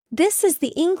This is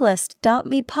the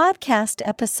Englist.me podcast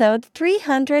episode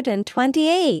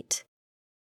 328.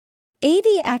 80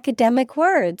 academic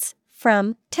words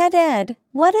from TED Ed.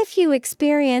 What if you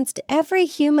experienced every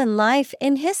human life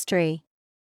in history?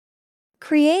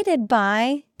 Created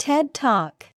by TED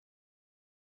Talk.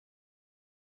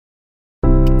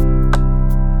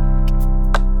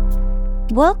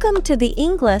 Welcome to the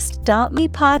Englist.me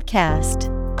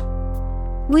podcast.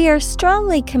 We are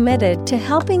strongly committed to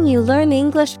helping you learn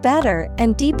English better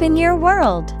and deepen your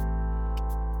world.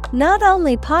 Not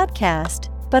only podcast,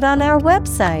 but on our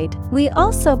website, we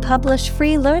also publish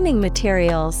free learning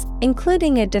materials,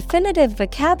 including a definitive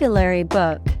vocabulary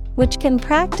book, which can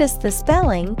practice the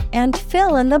spelling and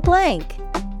fill in the blank.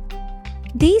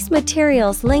 These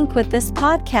materials link with this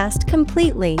podcast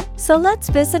completely, so let's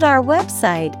visit our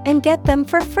website and get them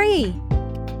for free.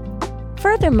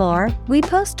 Furthermore, we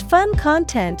post fun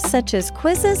content such as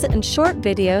quizzes and short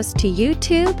videos to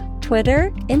YouTube, Twitter,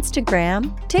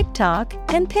 Instagram, TikTok,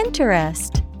 and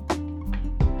Pinterest.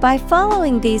 By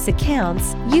following these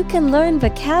accounts, you can learn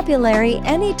vocabulary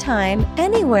anytime,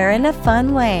 anywhere in a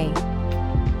fun way.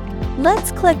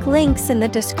 Let's click links in the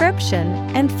description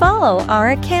and follow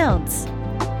our accounts.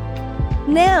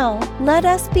 Now, let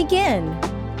us begin.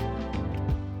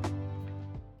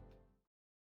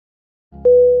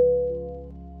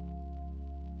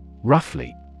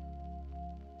 Roughly.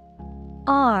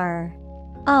 R-O-U-G-H-L-Y.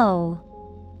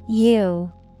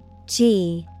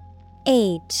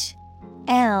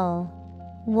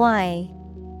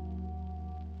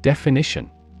 Definition: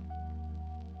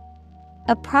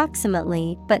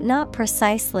 approximately, but not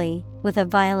precisely, with a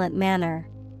violent manner.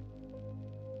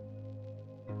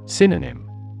 Synonym: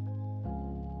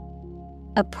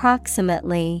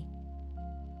 approximately,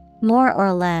 more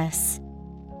or less,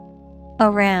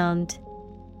 around.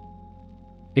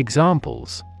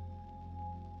 Examples: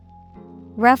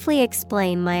 roughly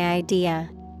explain my idea.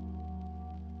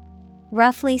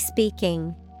 Roughly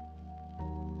speaking.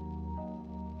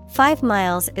 5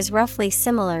 miles is roughly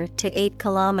similar to 8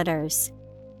 kilometers.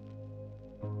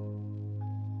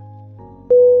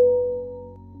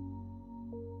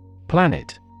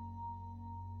 Planet.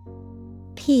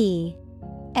 P-L-A-N-E-T.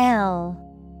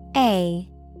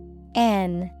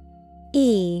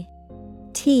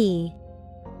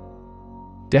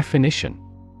 Definition: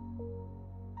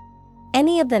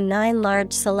 any of the 9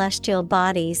 large celestial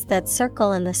bodies that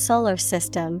circle in the solar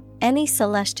system, any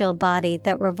celestial body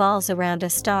that revolves around a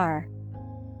star.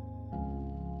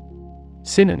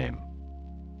 Synonym: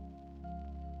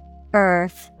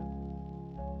 Earth,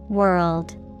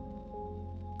 world,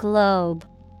 globe.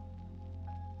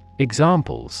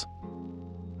 Examples: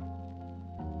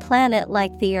 planet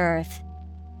like the Earth.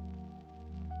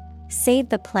 Save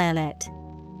the planet.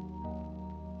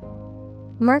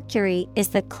 Mercury is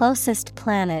the closest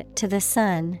planet to the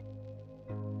Sun.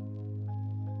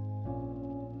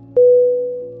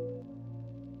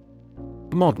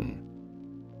 Modern.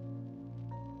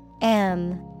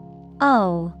 M-O-D-E-R-N.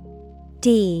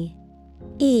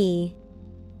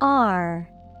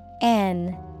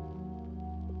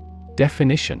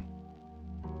 Definition: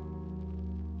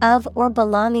 of or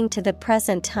belonging to the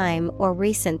present time or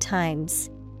recent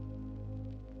times.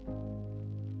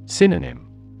 Synonym: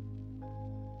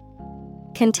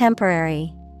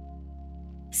 contemporary,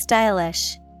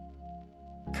 stylish,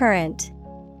 current.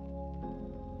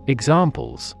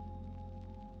 Examples: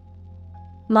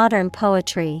 modern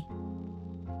poetry.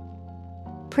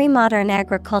 Pre-modern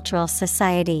agricultural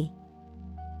society.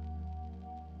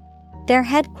 Their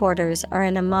headquarters are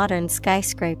in a modern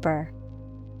skyscraper.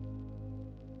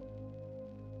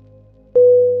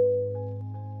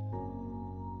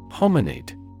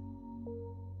 Hominid.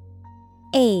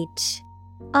 H-O-M-I-N-I-D.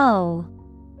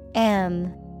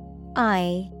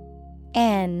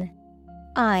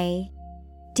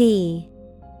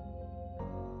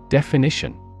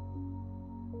 Definition: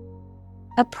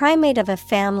 a primate of a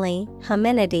family,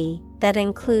 hominidae, that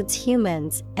includes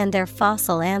humans and their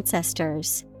fossil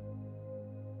ancestors.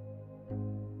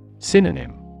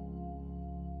 Synonym: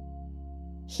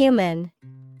 human,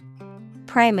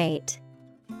 primate,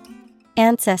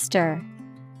 ancestor.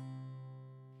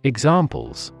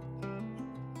 Examples: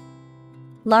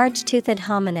 large-toothed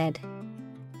hominid.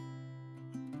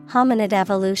 Hominid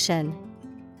evolution.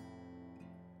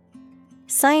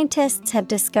 Scientists have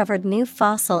discovered new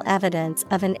fossil evidence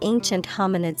of an ancient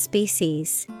hominid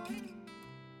species.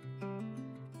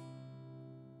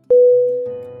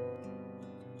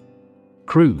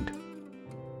 Crude.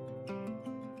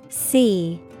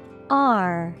 C-R-U-D-E.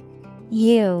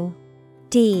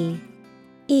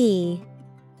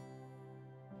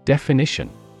 Definition: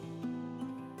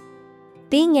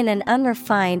 Being in an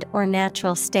unrefined or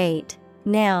natural state.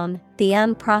 Noun, the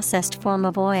unprocessed form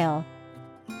of oil.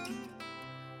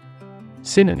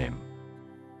 Synonym: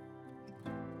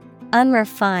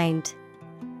 Unrefined,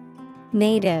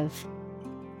 native,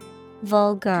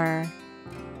 vulgar.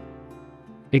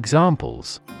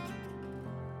 Examples: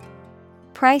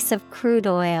 Price of crude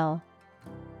oil.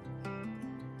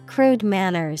 Crude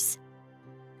manners.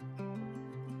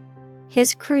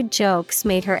 His crude jokes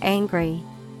made her angry.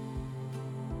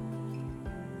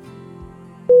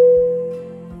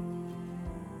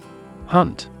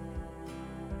 Hunt.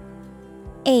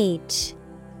 Hunt.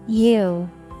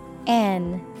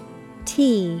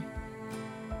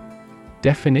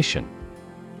 Definition: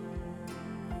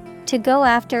 To go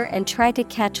after and try to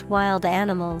catch wild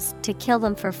animals to kill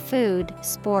them for food,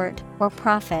 sport, or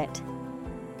profit.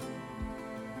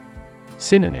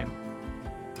 Synonym: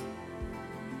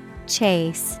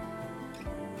 Chase,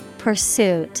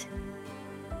 pursuit,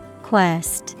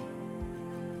 quest.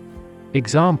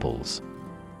 Examples: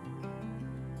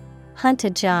 Hunt a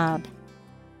job.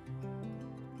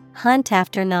 Hunt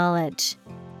after knowledge.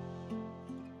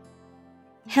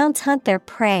 Hounds hunt their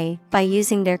prey by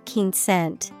using their keen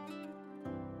scent.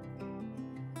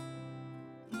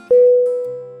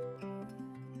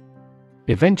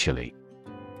 Eventually.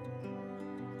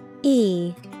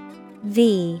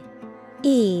 Eventually.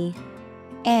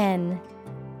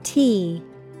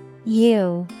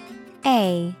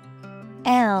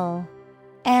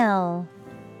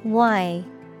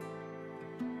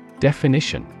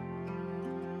 Definition: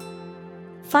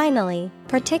 Finally,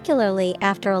 particularly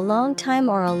after a long time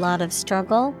or a lot of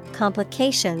struggle,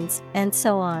 complications, and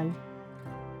so on.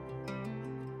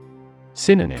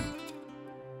 Synonym: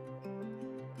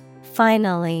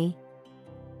 Finally,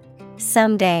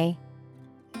 someday,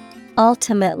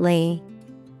 ultimately.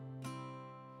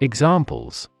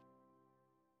 Examples: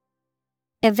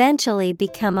 Eventually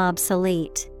become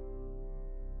obsolete.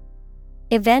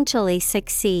 Eventually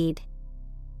succeed.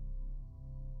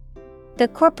 The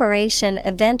corporation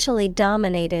eventually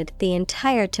dominated the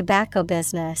entire tobacco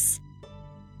business.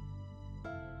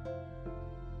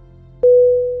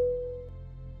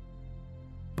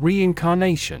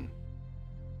 Reincarnation.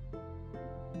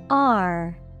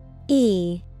 Reincarnation.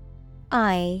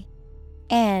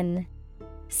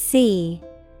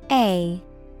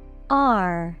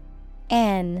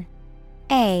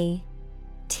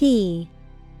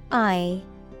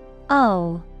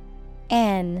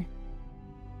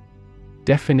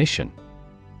 Definition: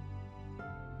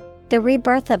 The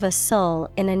rebirth of a soul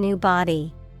in a new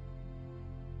body.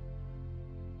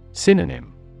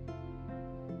 Synonym: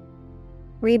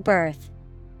 Rebirth,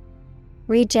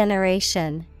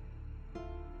 regeneration,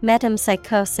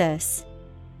 metempsychosis.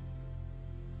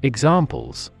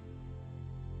 Examples: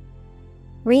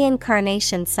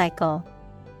 Reincarnation cycle.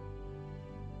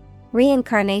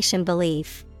 Reincarnation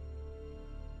belief.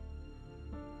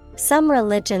 Some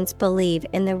religions believe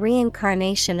in the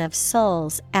reincarnation of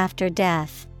souls after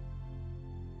death.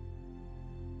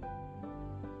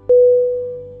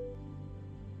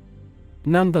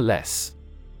 Nonetheless.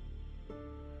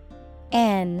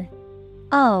 Nonetheless.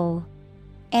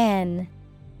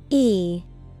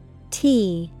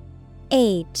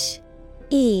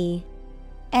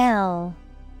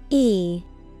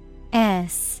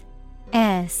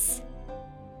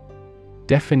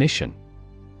 Definition: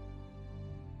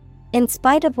 In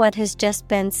spite of what has just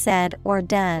been said or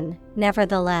done,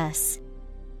 nevertheless.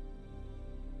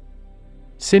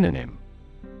 Synonym: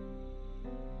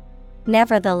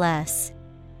 Nevertheless.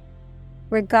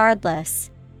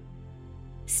 Regardless.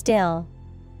 Still.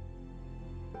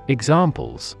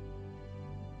 Examples: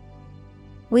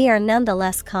 We are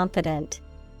nonetheless confident.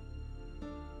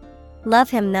 Love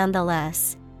him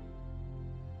nonetheless.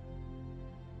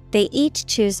 They each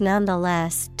choose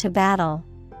nonetheless to battle.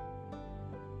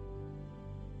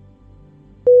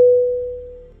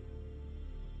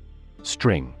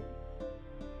 String.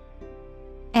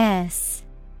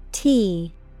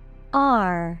 S-T-R-I-N-G.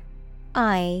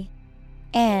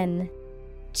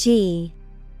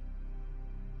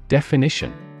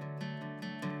 Definition: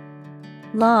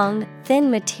 Long,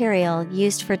 thin material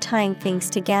used for tying things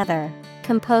together,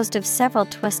 composed of several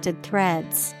twisted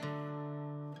threads.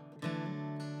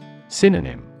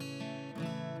 Synonym: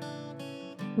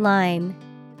 Line,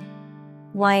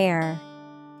 wire,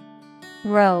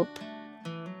 rope.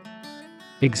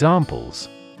 Examples: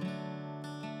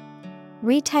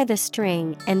 Retie the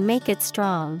string and make it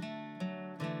strong.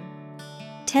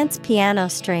 Tense piano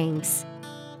strings.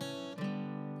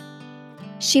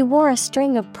 She wore a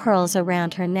string of pearls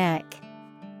around her neck.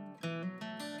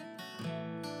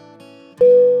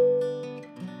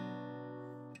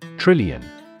 Trillion.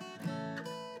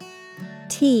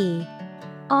 TRILLION.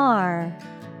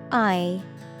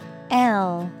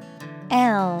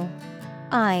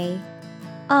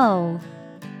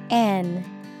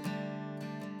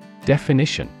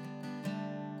 Definition.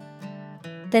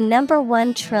 The number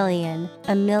 1 trillion,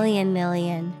 a million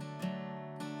million.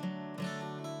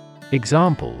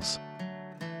 Examples.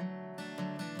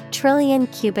 Trillion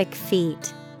cubic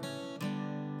feet.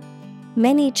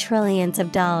 Many trillions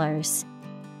of dollars.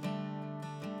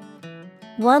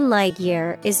 1 light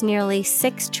year is nearly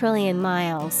 6 trillion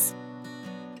miles.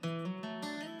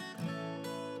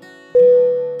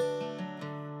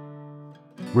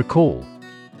 Recall.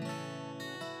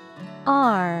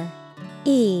 RECALL.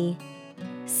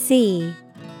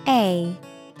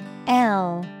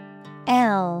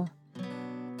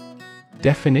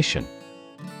 Definition.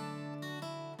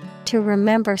 To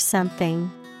remember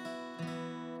something.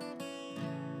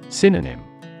 Synonym.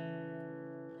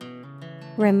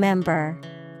 Remember,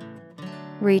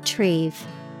 retrieve,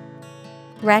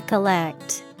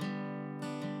 recollect.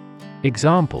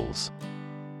 Examples.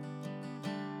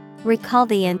 Recall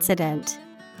the incident.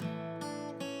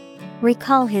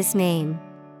 Recall his name.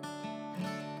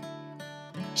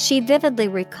 She vividly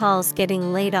recalls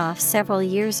getting laid off several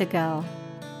years ago.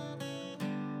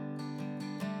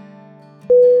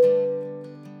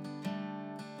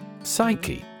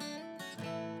 Psyche.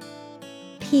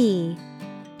 PSYCHE.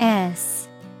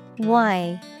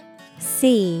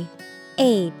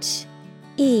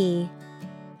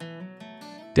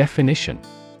 Definition.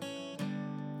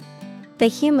 The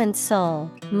human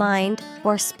soul, mind,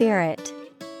 or spirit.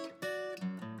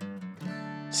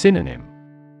 Synonym.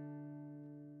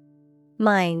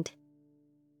 Mind,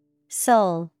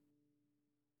 soul,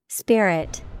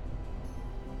 spirit.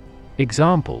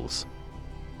 Examples.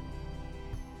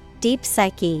 Deep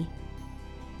psyche.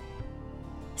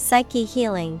 Psyche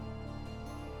healing.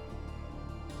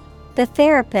 The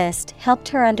therapist helped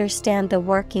her understand the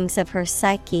workings of her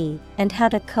psyche and how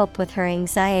to cope with her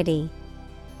anxiety.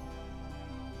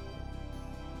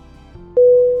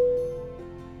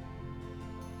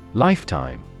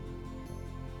 Lifetime.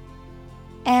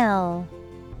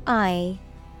 LIFETIME.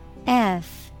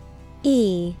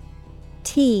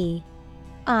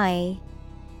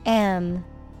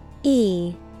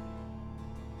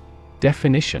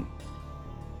 Definition.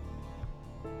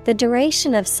 The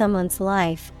duration of someone's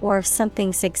life or of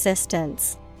something's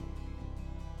existence.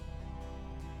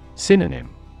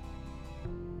 Synonym.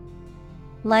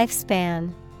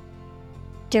 Lifespan.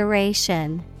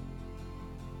 Duration.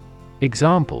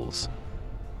 Examples.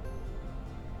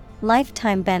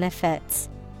 Lifetime benefits.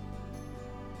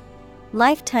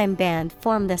 Lifetime ban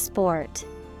from the sport.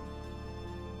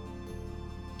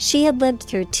 She had lived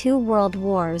through 2 world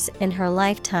wars in her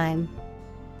lifetime.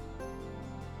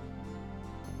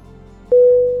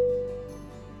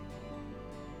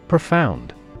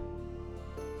 Profound.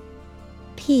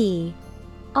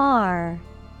 PROFOUND.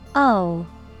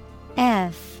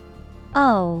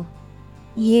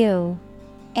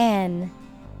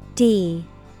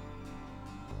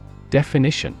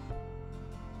 Definition.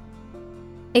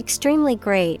 Extremely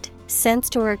great,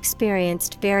 sensed or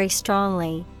experienced very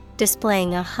strongly,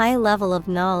 displaying a high level of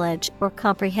knowledge or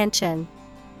comprehension.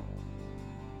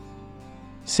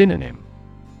 Synonym.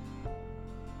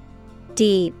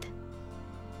 Deep,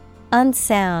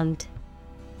 unsound,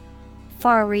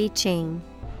 far-reaching.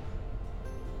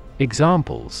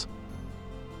 Examples.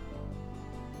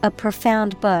 A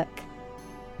profound book.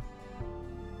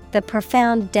 The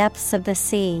profound depths of the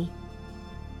sea.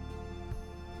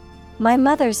 My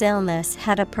mother's illness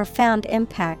had a profound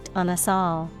impact on us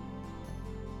all.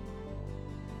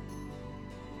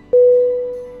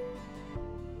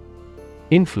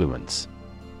 Influence.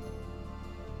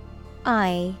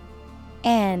 INFLUENCE.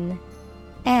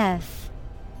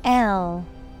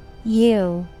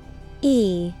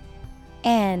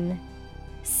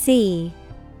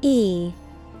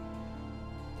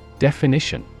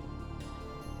 Definition.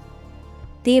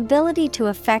 The ability to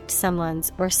affect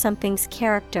someone's or something's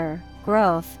character,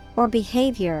 growth, or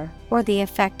behavior, or the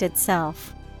effect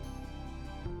itself.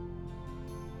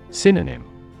 Synonym.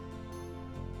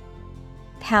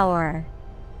 Power,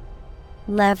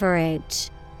 leverage,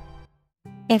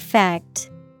 effect.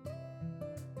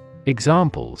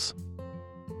 Examples.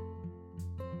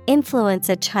 Influence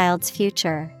a child's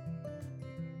future.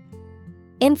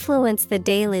 Influence the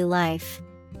daily life.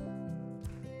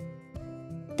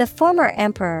 The former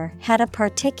emperor had a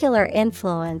particular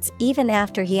influence even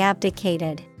after he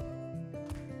abdicated.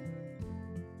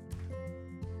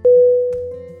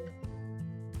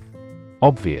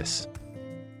 Obvious.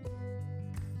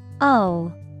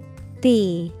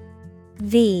 OBVIOUS.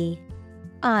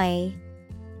 V-I-O-U-S.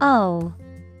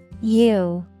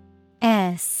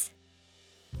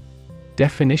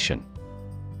 Definition: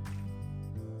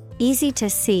 Easy to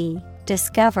see,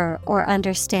 discover, or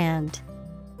understand.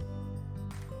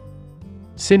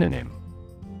 Synonym: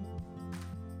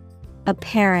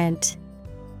 Apparent,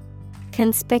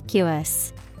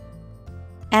 conspicuous,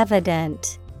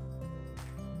 evident.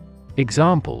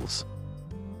 Examples: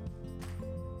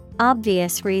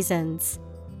 Obvious reasons.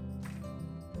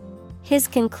 His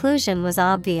conclusion was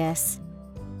obvious.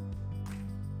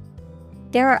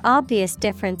 There are obvious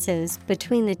differences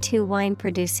between the two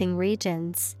wine-producing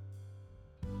regions.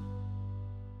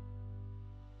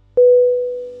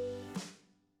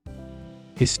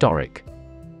 Historic.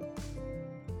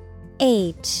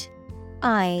 H-I-S-T-O-R-I-C.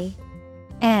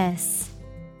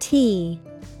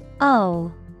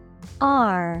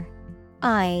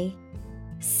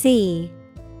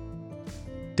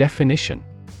 Definition: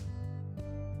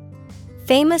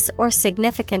 Famous or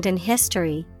significant in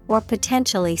history, or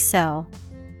potentially so.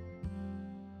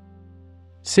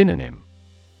 Synonym: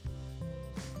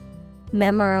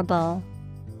 Memorable,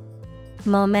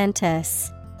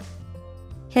 momentous,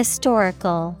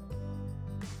 historical.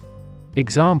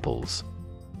 Examples: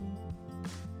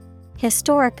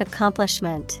 Historic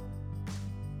accomplishment.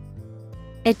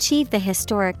 Achieve the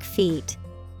historic feat.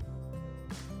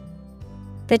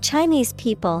 The Chinese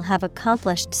people have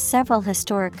accomplished several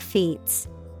historic feats.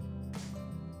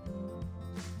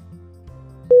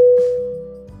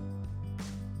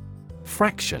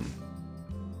 Fraction.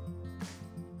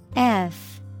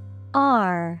 F-R-A-C-T-I-O-N.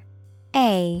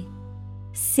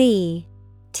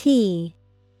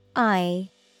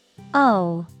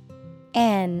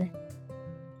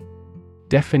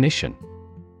 Definition: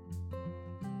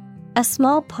 A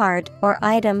small part or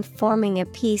item forming a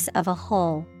piece of a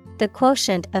whole, the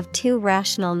quotient of two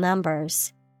rational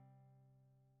numbers.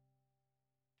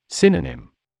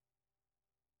 Synonym: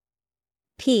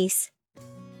 Piece,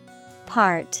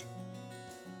 part,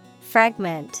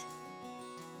 fragment.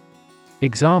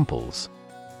 Examples: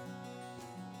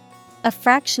 A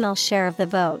fractional share of the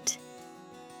vote.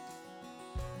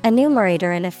 A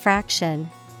numerator in a fraction.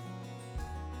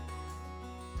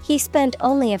 He spent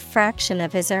only a fraction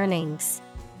of his earnings.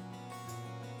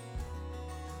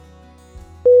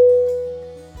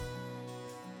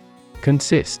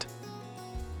 Consist.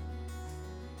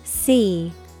 C-O-N-S-I-S-T.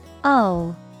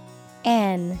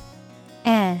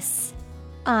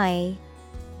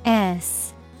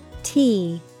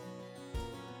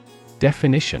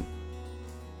 Definition: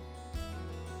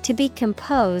 To be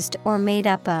composed or made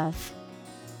up of.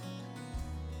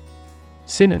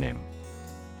 Synonym: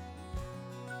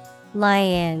 Lie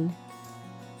in,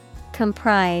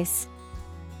 comprise,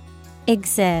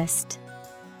 exist.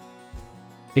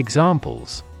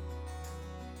 Examples: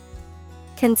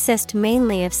 Consist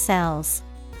mainly of cells.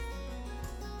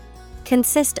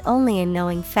 Consist only in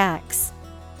knowing facts.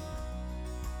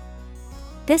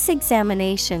 This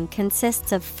examination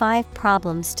consists of 5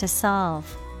 problems to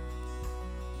solve.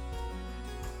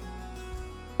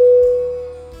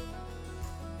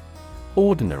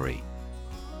 Ordinary.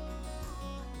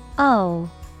 O-R-D-I-N-A-R-Y.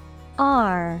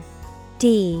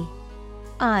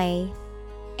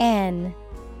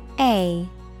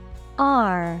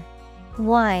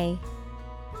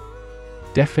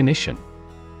 Definition: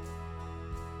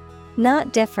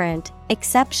 Not different,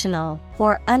 exceptional,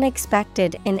 or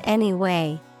unexpected in any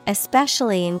way,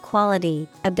 especially in quality,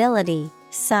 ability,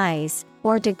 size,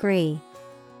 or degree.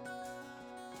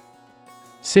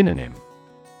 Synonym: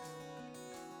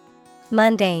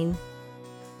 Mundane,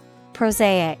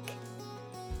 prosaic,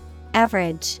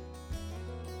 average.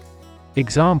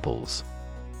 Examples: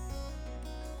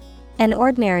 An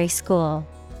ordinary school.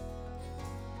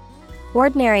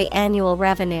 Ordinary annual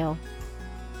revenue.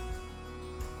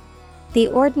 The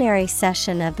ordinary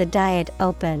session of the Diet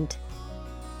opened.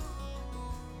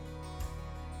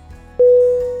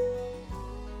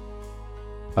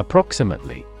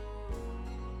 Approximately.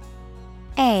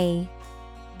 A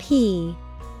P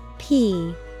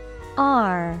P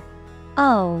R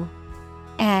O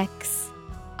X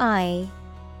I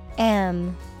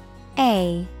M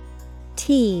A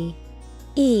T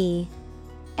E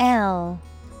L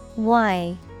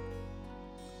Y.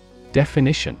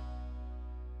 Definition: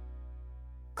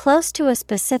 Close to a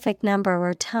specific number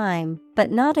or time,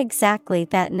 but not exactly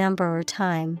that number or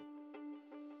time.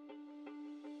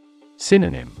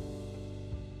 Synonym: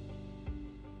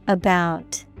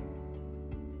 About,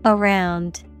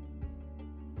 around,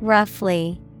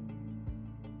 roughly.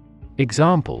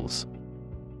 Examples: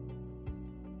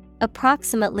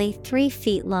 Approximately 3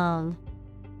 feet long.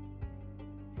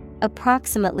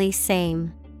 Approximately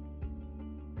same.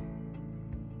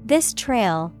 This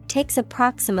trail takes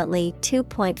approximately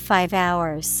 2.5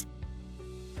 hours.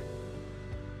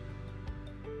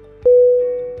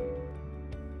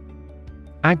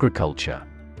 Agriculture.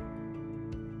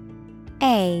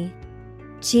 A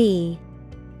G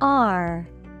R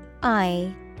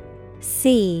I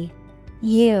C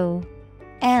U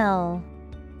L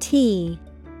T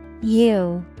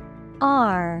U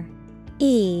R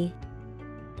E.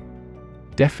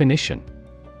 Definition: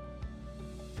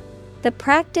 the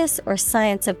practice or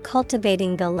science of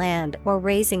cultivating the land or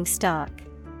raising stock.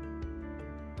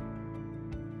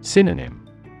 Synonym: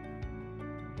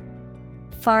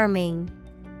 Farming,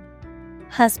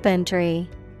 husbandry,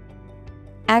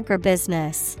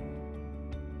 agribusiness.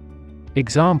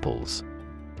 Examples: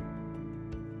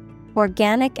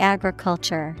 organic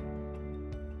agriculture,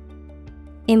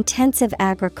 intensive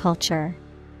agriculture.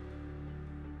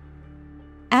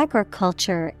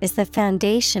 Agriculture is the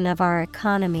foundation of our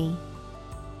economy.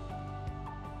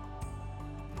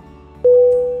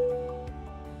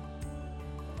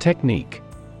 Technique.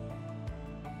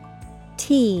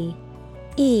 T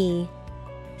E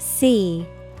C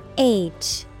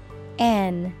H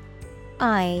N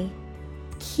I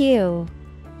Q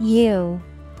U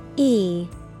E.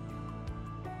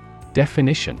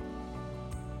 Definition: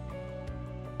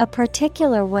 a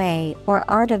particular way or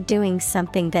art of doing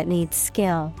something that needs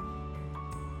skill.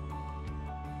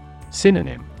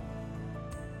 Synonym: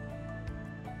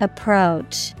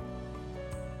 approach,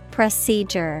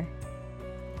 procedure,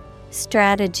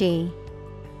 strategy.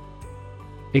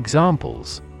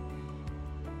 Examples: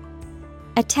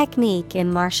 a technique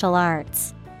in martial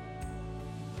arts.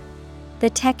 The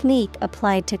technique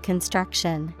applied to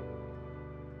construction.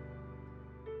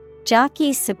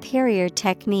 Jockey's superior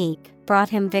technique brought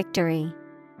him victory.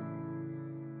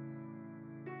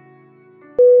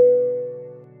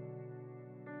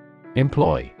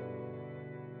 Employ.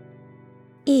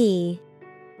 E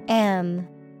M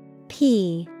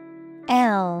P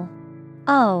L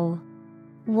O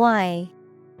Y.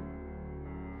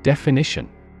 Definition: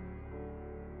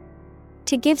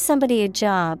 to give somebody a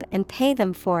job and pay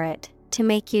them for it, to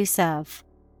make use of.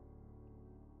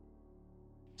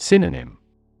 Synonym: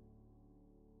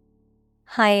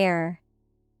 hire,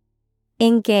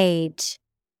 engage,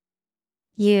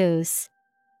 use.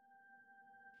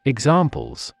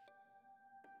 Examples: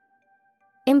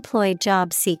 employ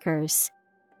job seekers.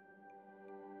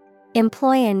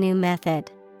 Employ a new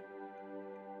method.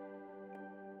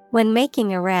 When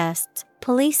making arrests,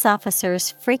 police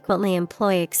officers frequently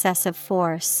employ excessive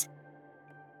force.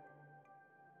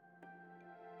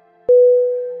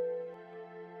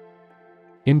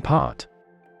 Impart.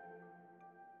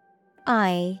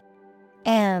 I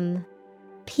M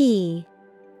P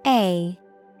A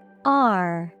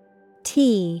R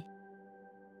T.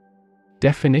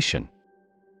 Definition: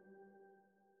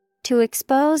 to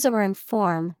expose or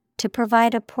inform, to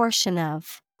provide a portion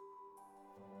of.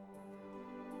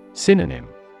 Synonym: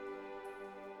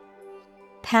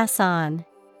 pass on,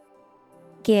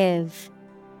 give,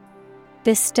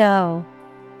 bestow.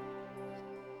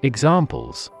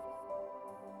 Examples: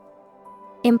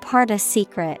 impart a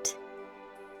secret.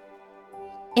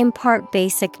 Impart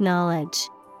basic knowledge.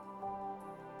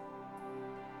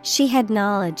 She had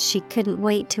knowledge she couldn't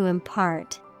wait to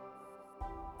impart.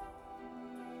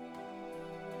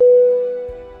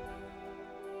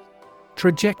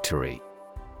 Trajectory.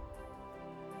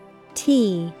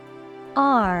 T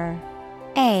R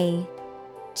A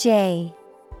J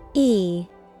E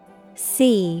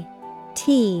C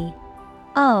T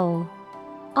O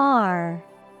R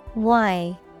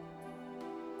Y.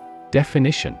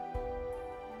 Definition: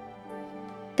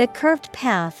 the curved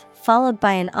path followed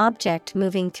by an object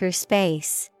moving through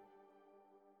space.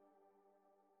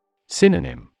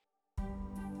 Synonym: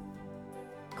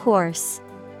 course,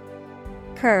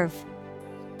 curve,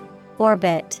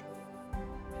 orbit.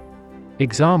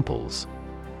 Examples: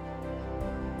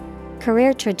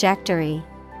 career trajectory.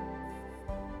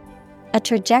 A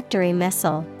trajectory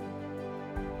missile.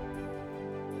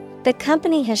 The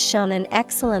company has shown an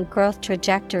excellent growth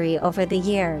trajectory over the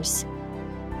years.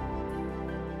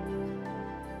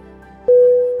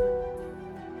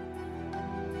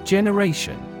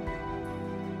 Generation.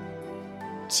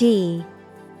 G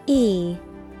E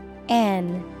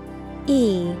N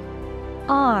E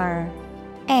R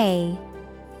A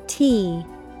T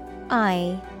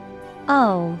I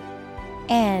O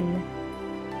N.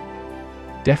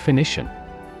 Definition: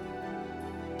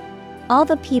 all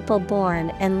the people born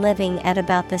and living at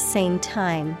about the same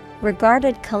time,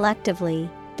 regarded collectively,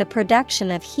 the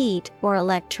production of heat or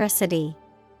electricity.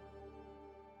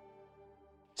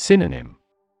 Synonym: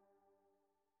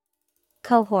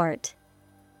 cohort,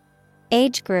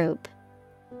 Age group.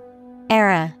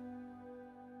 Era.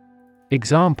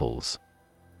 Examples: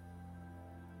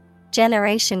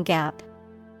 Generation gap.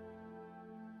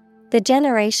 The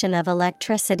generation of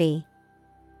electricity.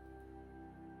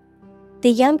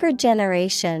 The younger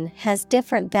generation has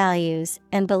different values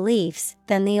and beliefs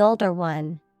than the older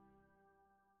one.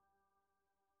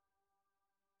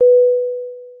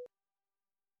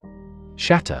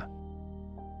 Shatter.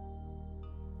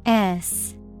 S-H-A-T-T-E-R.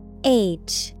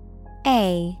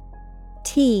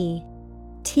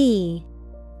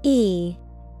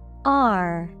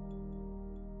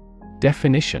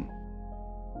 Definition: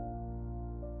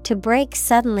 To break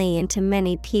suddenly into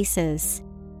many pieces.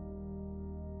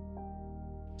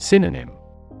 Synonym: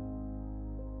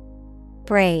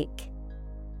 Break,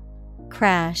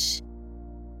 crash,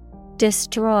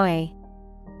 destroy.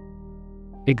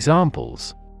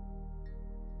 Examples: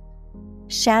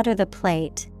 Shatter the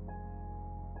plate.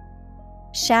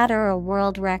 Shatter a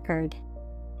world record.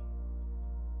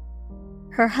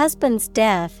 Her husband's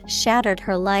death shattered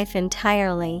her life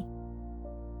entirely.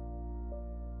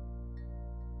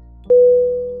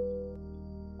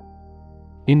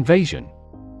 Invasion.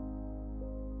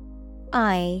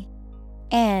 I-N-V-A-S-I-O-N.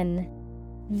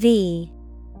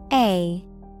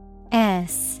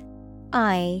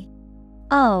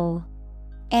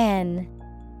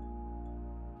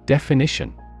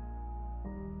 Definition: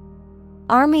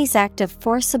 Army's act of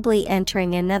forcibly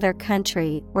entering another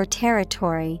country or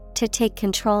territory to take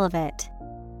control of it.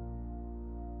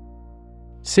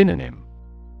 Synonym: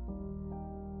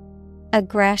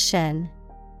 Aggression,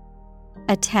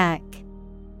 attack,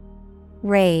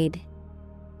 raid.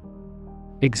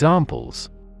 Examples: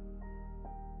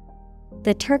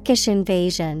 The Turkish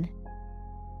invasion.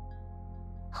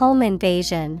 Home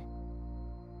invasion.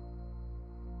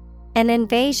 An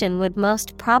invasion would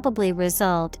most probably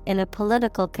result in a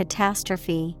political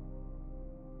catastrophe.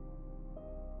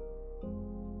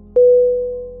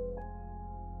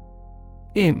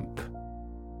 Imp.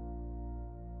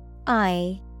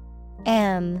 I-M-P.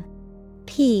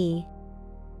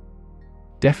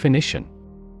 Definition: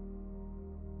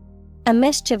 A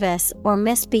mischievous or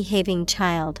misbehaving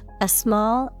child, a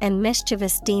small and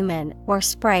mischievous demon or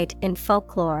sprite in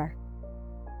folklore.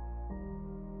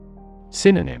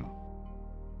 Synonym: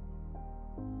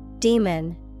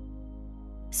 Demon,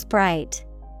 sprite,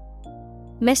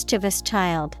 mischievous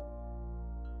child.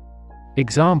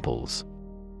 Examples: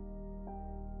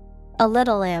 A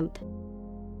little imp.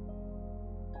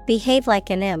 Behave like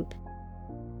an imp.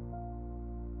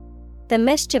 The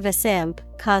mischievous imp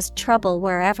caused trouble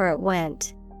wherever it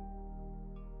went.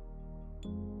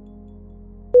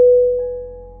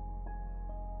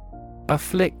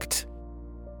 Afflict.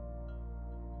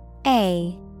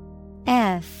 A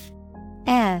F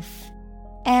F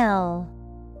L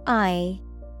I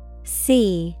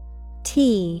C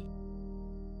T.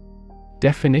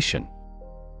 Definition: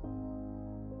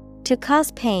 To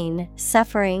cause pain,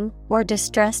 suffering, or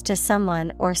distress to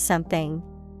someone or something.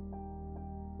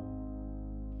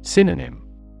 Synonym: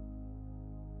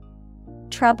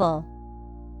 Trouble,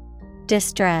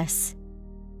 distress,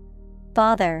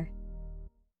 bother.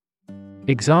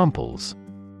 Examples: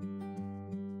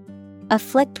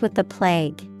 Afflict with the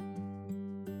plague.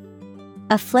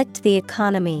 Afflict the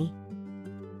economy.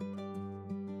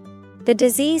 The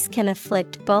disease can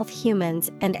afflict both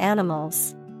humans and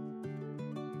animals.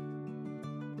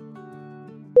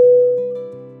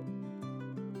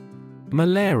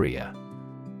 Malaria.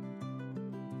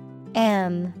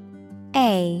 M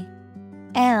A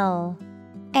L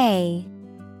A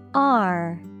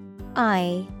R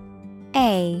I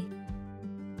A.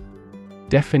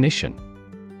 Definition: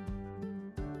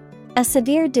 A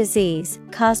severe disease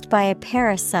caused by a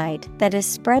parasite that is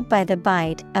spread by the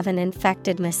bite of an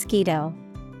infected mosquito.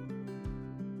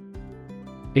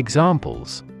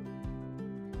 Examples: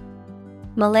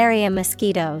 Malaria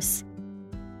mosquitoes.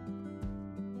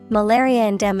 Malaria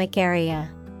endemic area.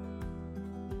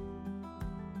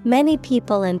 Many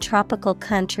people in tropical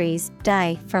countries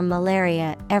die from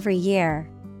malaria every year.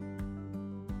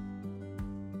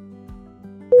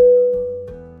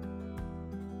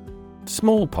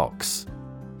 Smallpox.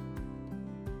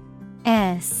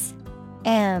 S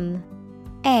M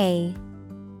A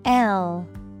L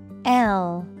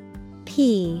L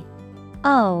P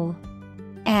O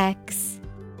X.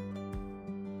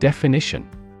 Definition: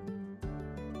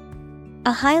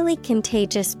 A highly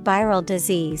contagious viral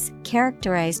disease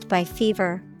characterized by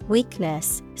fever,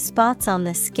 weakness, spots on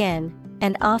the skin,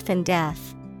 and often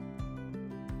death.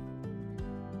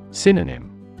 Synonym: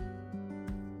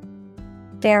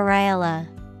 Variola.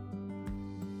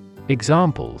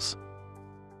 Examples: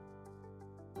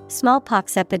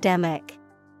 Smallpox epidemic.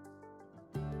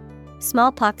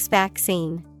 Smallpox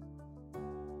vaccine.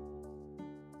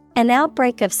 An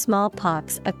outbreak of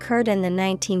smallpox occurred in the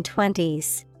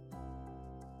 1920s.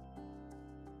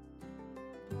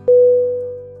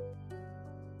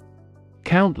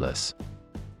 Countless.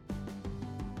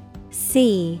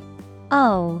 COUNTLESS.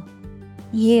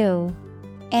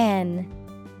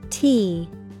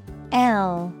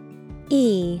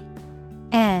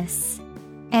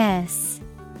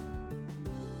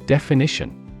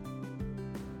 Definition.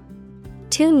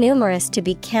 Too numerous to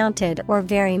be counted or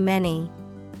very many.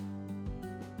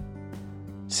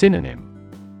 Synonym.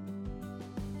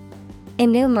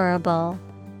 Innumerable,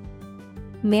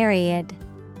 myriad,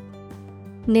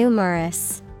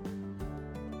 numerous.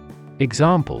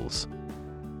 Examples.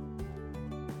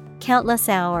 Countless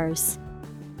hours.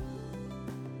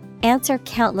 Answer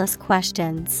countless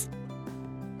questions.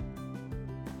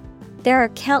 There are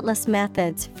countless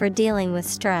methods for dealing with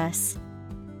stress.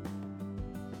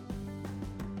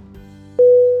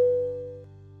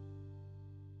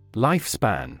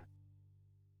 Lifespan.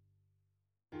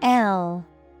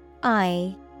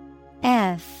 LIFESPAN.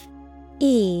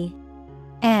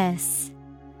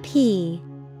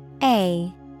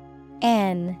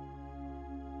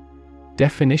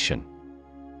 Definition.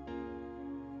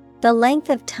 The length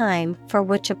of time for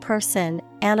which a person,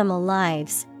 animal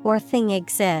lives, or thing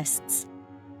exists.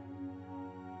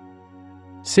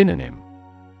 Synonym.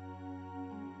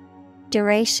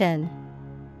 Duration,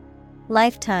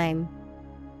 lifetime,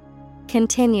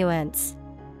 continuance.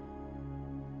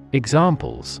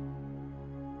 Examples.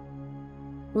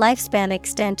 Lifespan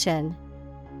extension.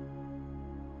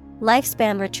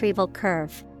 Lifespan retrieval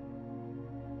curve.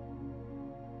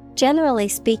 Generally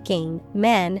speaking,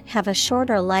 men have a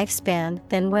shorter lifespan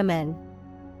than women.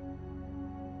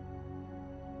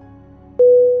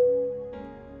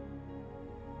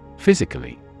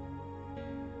 Physically.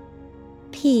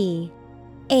 PHYSICALLY.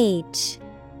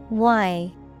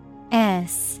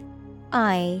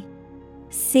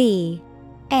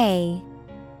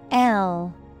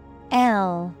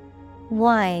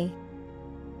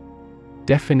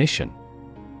 Definition.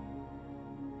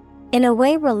 In a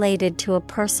way related to a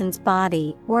person's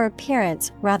body or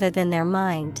appearance rather than their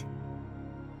mind.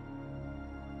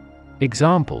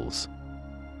 Examples.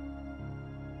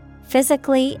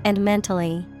 Physically and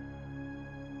mentally.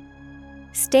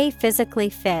 Stay physically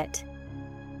fit.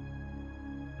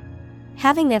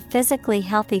 Having a physically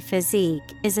healthy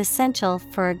physique is essential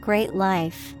for a great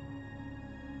life.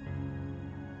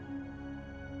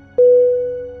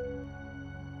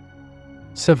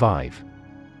 Survive.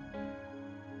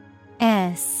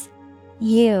 SURVIVE.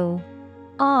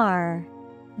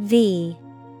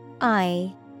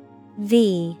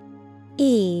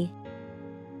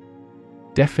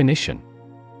 Definition.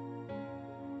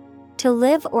 To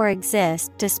live or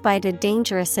exist despite a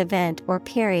dangerous event or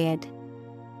period.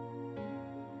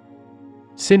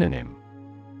 Synonym.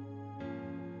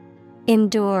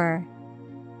 Endure,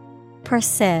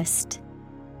 persist,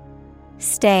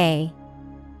 stay.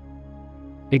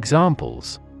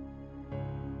 Examples.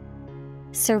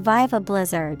 Survive a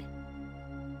blizzard.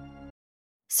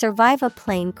 Survive a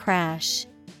plane crash.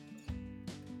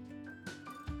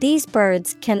 These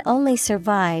birds can only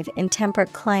survive in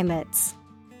temperate climates.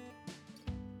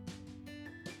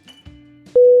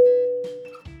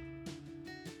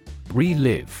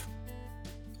 Relive.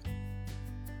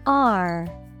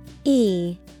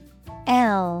 RELIVE.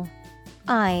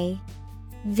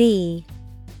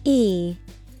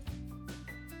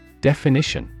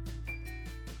 Definition.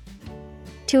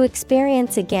 To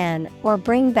experience again or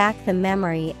bring back the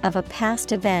memory of a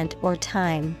past event or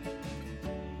time.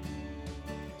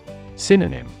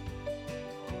 Synonym.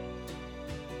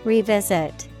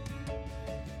 Revisit,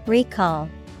 recall,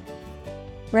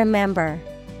 remember.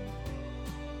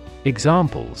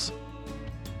 Examples.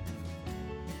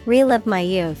 Relive my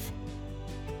youth.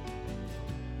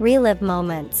 Relive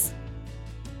moments.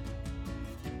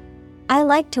 I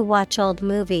like to watch old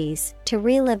movies to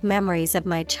relive memories of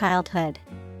my childhood.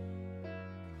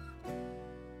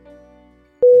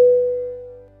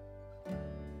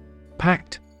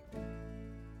 Pact.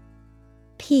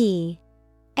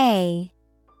 PACKED.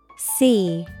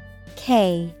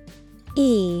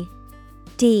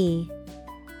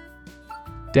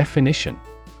 Definition.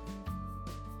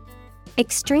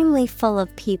 Extremely full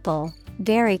of people,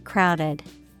 very crowded.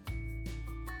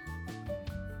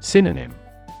 Synonym.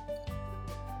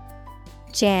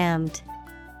 Jammed,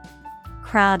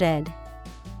 crowded,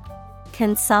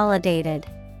 consolidated.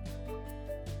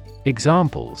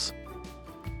 Examples.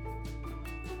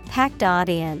 Packed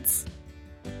audience.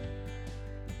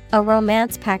 A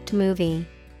romance-packed movie.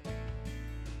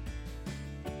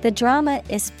 The drama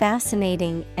is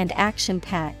fascinating and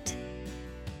action-packed.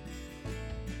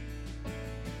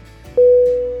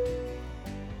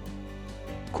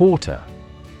 Quarter.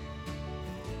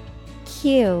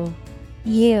 Q-U-A-R-T-E-R.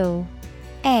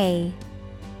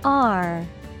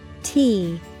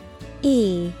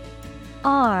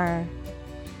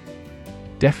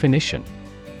 Definition: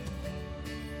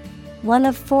 one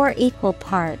of four equal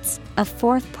parts, a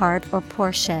fourth part or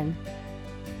portion.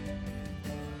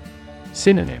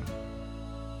 Synonym: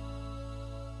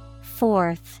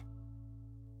 Fourth,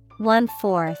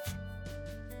 1/4.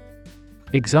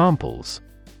 Examples: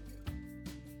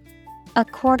 a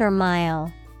quarter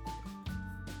mile.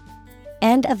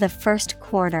 End of the first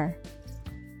quarter.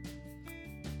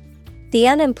 The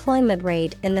unemployment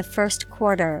rate in the first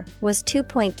quarter was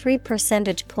 2.3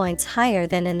 percentage points higher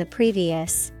than in the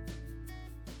previous.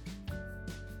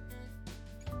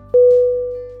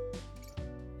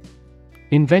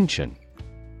 Invention.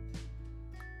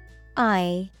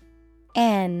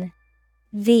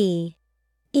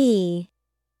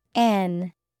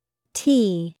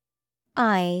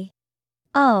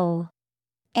 I-N-V-E-N-T-I-O-N.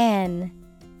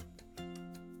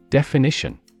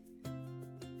 Definition: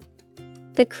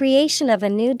 the creation of a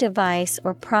new device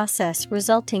or process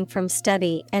resulting from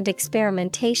study and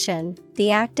experimentation,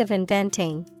 the act of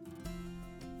inventing.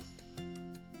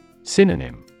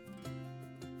 Synonym: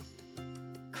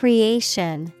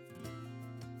 creation,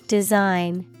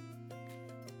 design,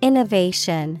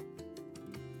 innovation.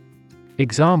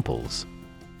 Examples: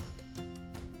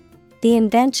 the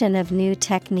invention of new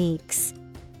techniques.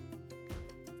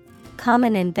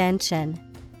 Common invention.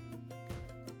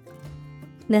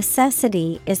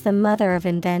 Necessity is the mother of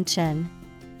invention.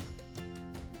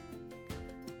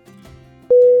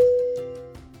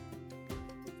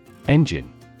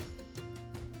 Engine.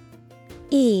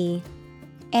 E-N-G-I-N-E.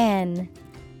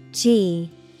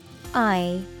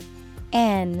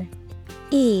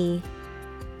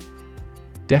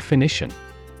 Definition: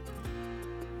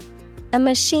 a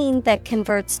machine that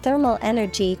converts thermal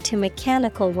energy to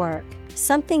mechanical work,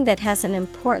 something that has an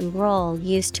important role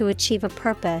used to achieve a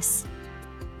purpose.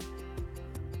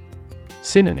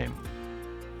 Synonym: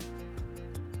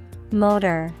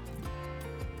 motor,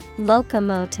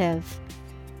 locomotive,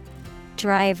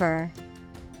 driver.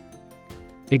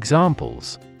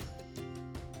 Examples: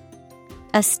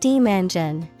 a steam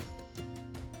engine,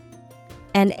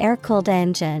 an air-cooled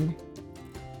engine.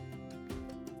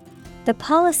 The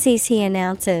policies he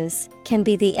announces can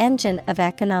be the engine of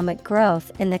economic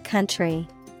growth in the country.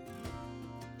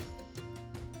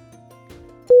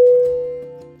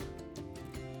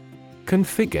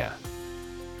 Configure.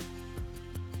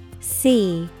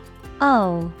 C-O-N-F-I-G-U-R-E.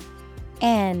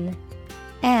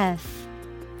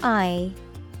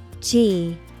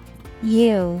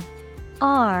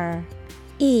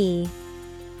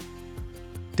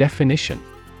 Definition: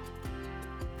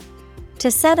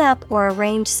 to set up or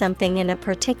arrange something in a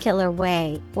particular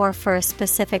way or for a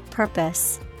specific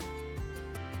purpose.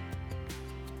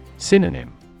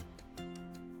 Synonym: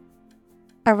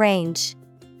 arrange,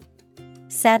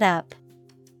 set up,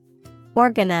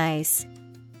 organize.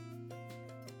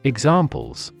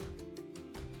 Examples: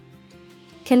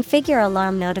 configure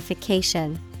alarm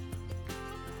notification.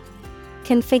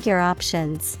 Configure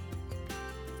options.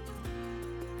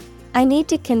 I need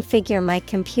to configure my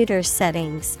computer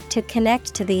settings to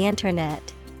connect to the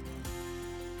internet.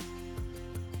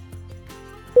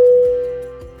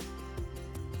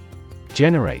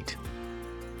 Generate.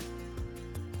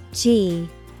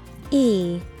 G-E-N-E-R-A-T-E.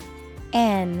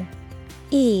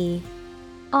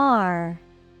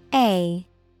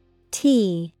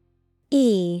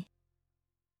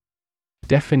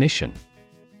 Definition: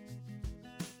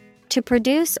 to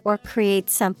produce or create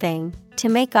something, to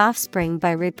make offspring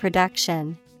by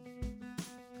reproduction.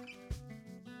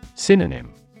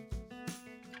 Synonym: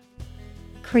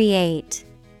 create,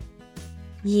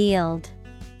 yield,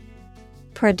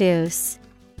 produce.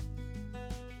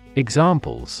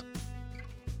 Examples: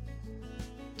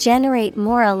 generate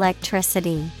more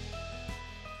electricity.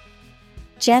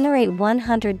 Generate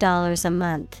 $100 a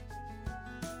month.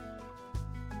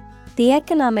 The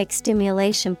economic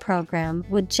stimulation program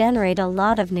would generate a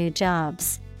lot of new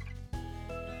jobs.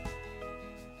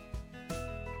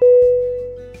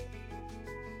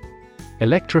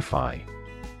 Electrify.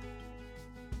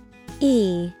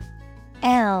 E-L-E-C-T-R-I-F-Y.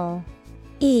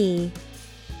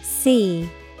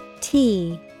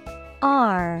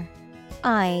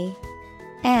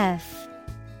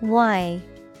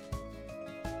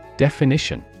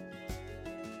 Definition: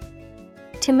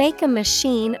 to make a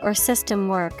machine or system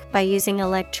work by using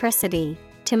electricity,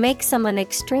 to make someone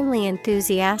extremely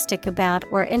enthusiastic about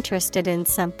or interested in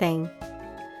something.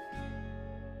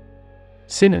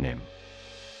 Synonym: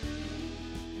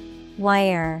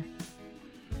 wire,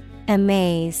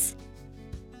 amaze,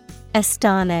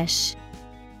 astonish.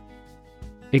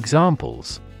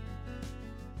 Examples: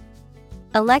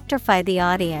 Electrify the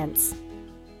audience.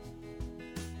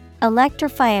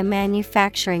 Electrify a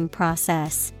manufacturing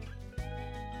process.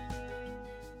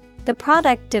 The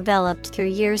product developed through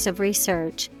years of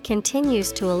research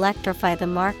continues to electrify the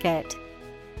market.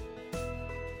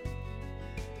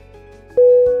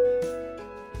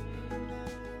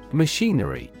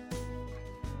 Machinery.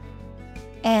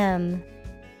 M-A-C-H-I-N-E-R-Y.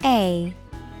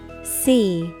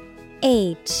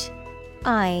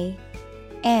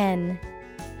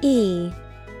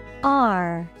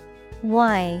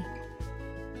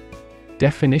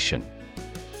 Definition: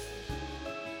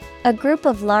 a group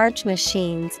of large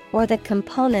machines or the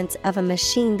components of a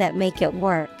machine that make it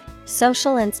work,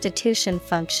 social institution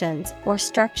functions or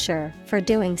structure for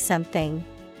doing something.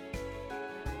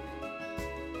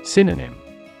 Synonym: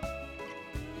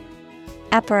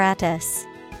 Apparatus,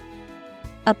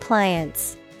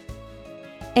 appliance,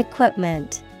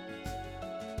 equipment.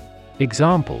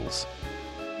 Examples: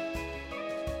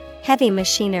 heavy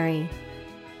machinery,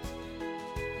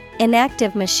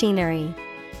 inactive machinery.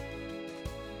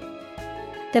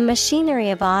 The machinery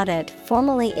of audit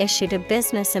formally issued a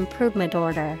business improvement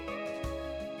order.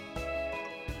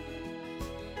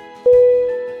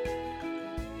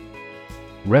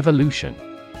 Revolution.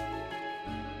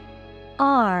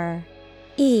 R-E-V-O-L-U-T-I-O-N.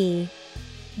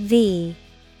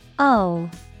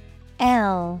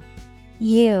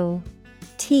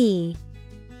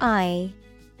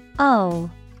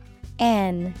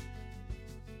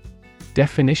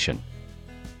 Definition: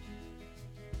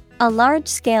 a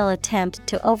large-scale attempt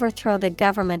to overthrow the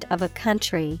government of a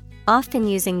country, often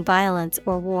using violence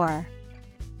or war.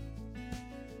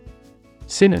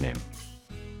 Synonym: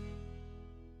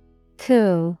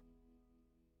 coup,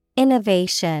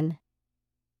 innovation,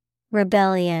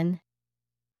 rebellion.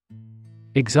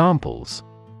 Examples: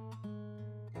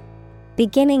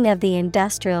 beginning of the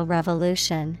Industrial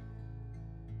Revolution.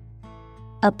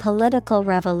 A political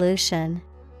revolution.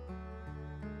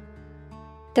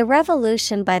 The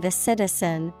revolution by the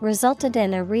citizen resulted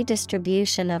in a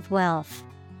redistribution of wealth.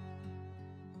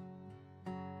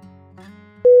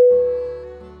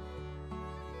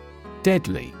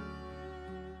 Deadly.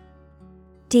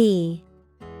 D-E-A-D-L-Y.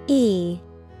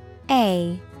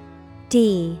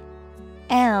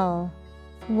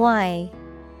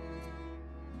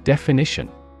 Definition: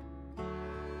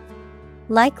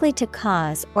 likely to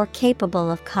cause or capable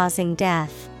of causing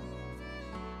death.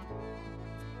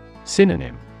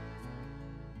 Synonym: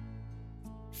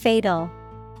 fatal,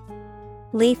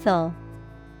 lethal,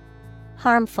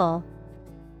 harmful.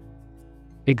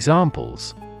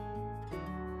 Examples: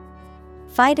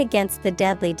 fight against the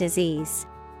deadly disease.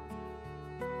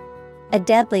 A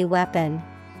deadly weapon.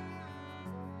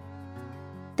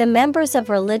 The members of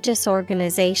religious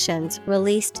organizations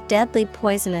released deadly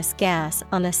poisonous gas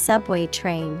on a subway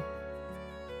train.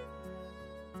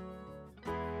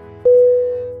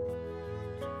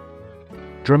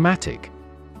 Dramatic.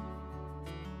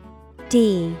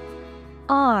 D-R-A-M-A-T-I-C.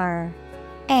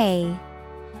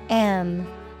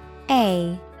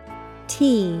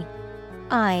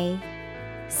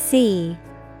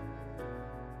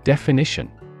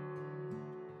 Definition: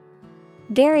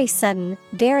 very sudden,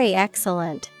 very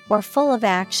excellent, or full of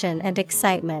action and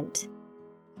excitement.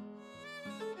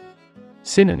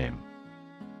 Synonym: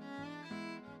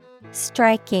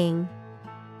 striking,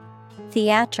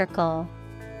 theatrical,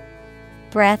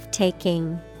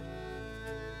 breathtaking.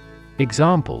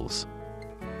 Examples: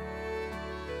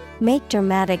 make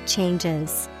dramatic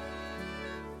changes.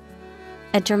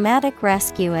 A dramatic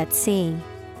rescue at sea.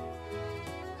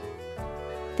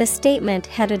 The statement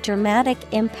had a dramatic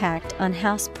impact on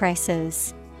house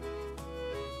prices.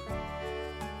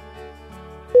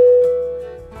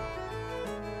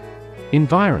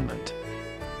 Environment.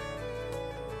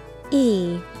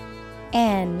 E-N-V-I-R-O-N-M-E-N-T.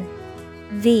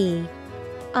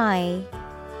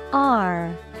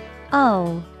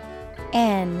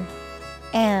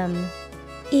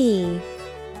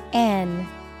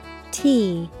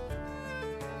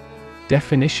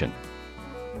 Definition: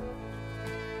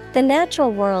 the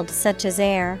natural world such as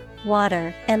air,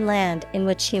 water, and land in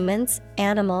which humans,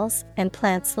 animals, and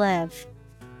plants live.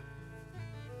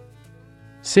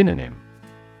 Synonym: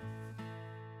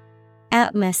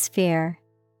 atmosphere,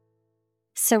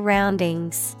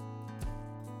 surroundings,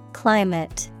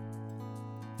 climate.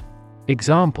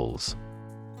 Examples: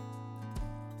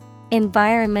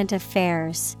 environment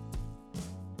affairs.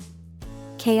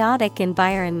 Chaotic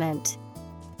environment.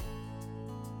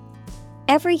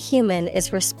 Every human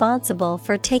is responsible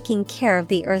for taking care of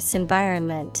the Earth's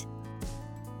environment.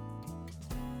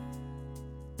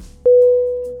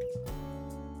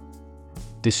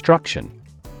 Destruction.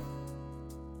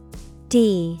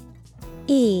 D-E-S-T-R-U-C-T-I-O-N.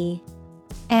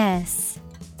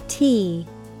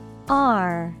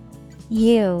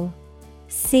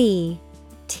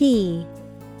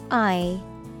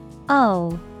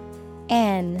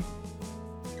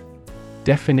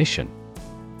 Definition.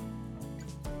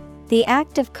 The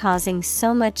act of causing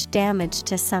so much damage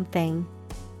to something.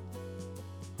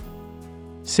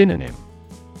 Synonym.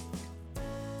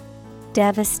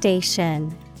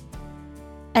 Devastation,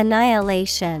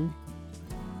 annihilation,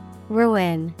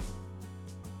 ruin.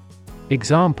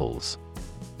 Examples.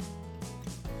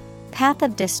 Path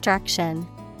of destruction,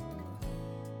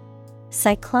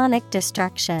 cyclonic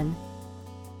destruction.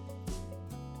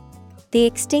 The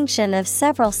extinction of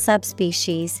several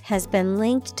subspecies has been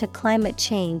linked to climate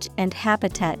change and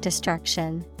habitat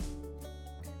destruction.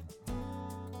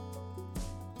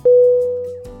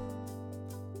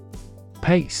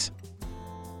 Pace.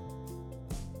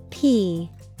 P-A-C-E.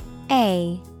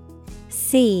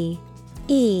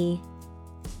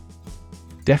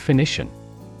 Definition.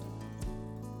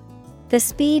 The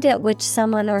speed at which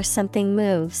someone or something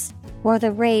moves, or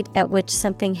the rate at which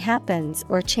something happens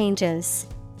or changes.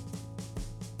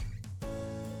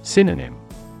 Synonym.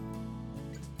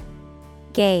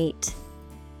 Gait,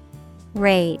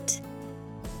 rate,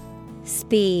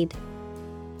 speed.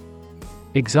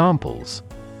 Examples.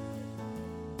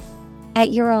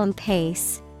 At your own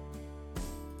pace.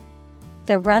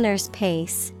 The runner's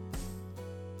pace.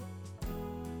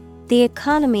 The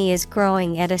economy is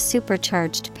growing at a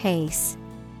supercharged pace.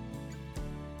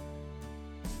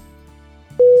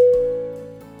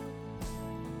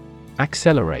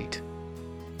 Accelerate.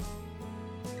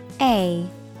 A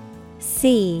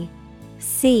C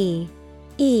C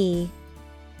E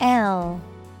L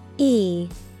E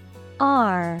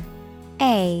R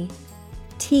A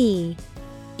T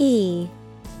E.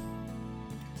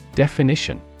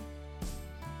 Definition.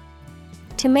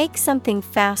 To make something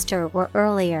faster or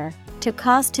earlier, to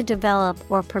cause to develop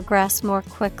or progress more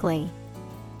quickly.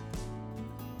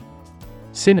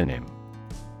 Synonym.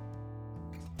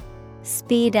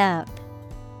 Speed up,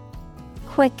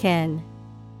 quicken,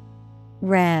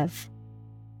 rev.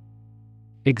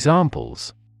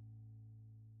 Examples.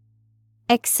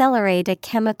 Accelerate a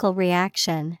chemical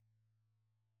reaction.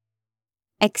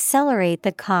 Accelerate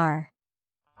the car.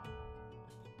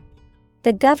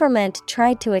 The government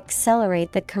tried to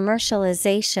accelerate the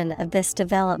commercialization of this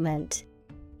development.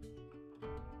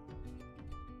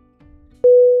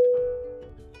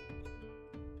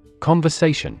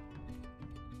 Conversation.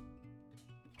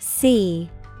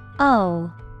 C-O-N-V-E-R-S-A-T-I-O-N.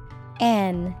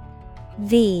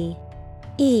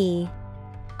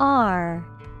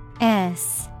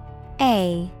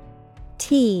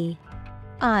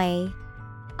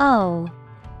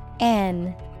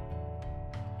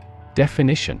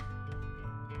 Definition.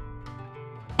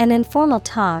 An informal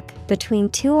talk between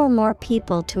two or more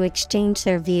people to exchange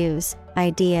their views,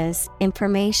 ideas,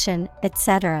 information,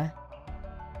 etc.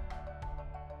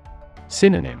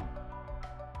 Synonym.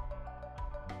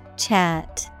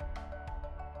 Chat,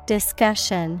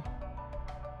 discussion,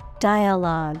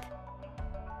 dialogue.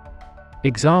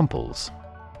 Examples.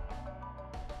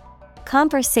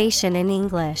 Conversation in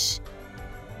English.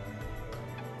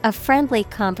 A friendly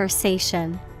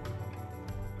conversation.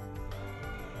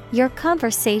 Your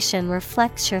conversation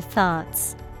reflects your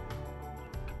thoughts.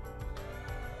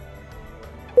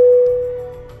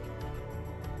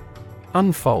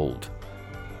 Unfold.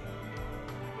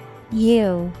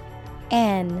 U-N-F-O-L-D.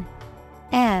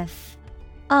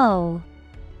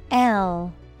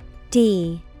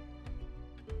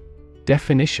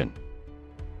 Definition.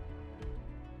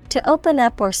 To open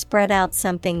up or spread out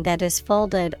something that is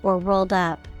folded or rolled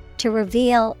up, to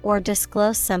reveal or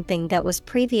disclose something that was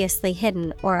previously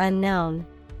hidden or unknown.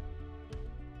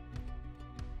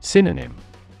 Synonym.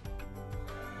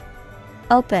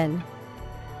 Open,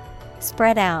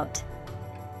 spread out,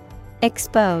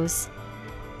 expose.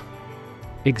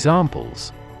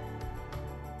 Examples.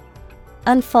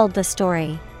 Unfold the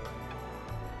story.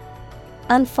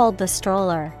 Unfold the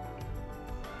stroller.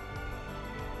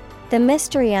 The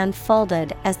mystery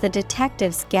unfolded as the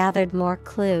detectives gathered more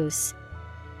clues.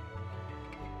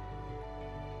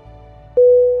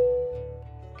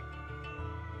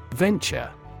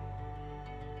 Venture.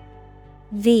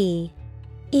 V-E-N-T-U-R-E.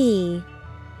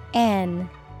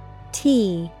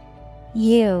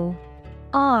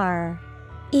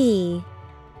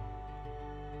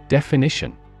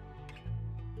 Definition.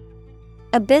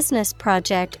 A business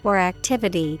project or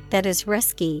activity that is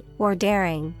risky or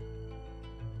daring.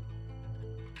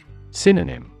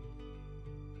 Synonym: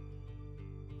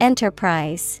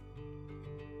 Enterprise,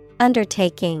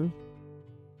 undertaking,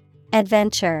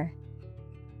 adventure.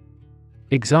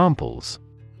 Examples: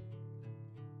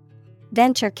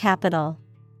 Venture capital.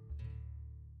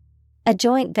 A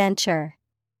joint venture.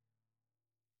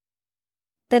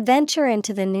 The venture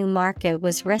into the new market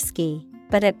was risky,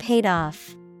 but it paid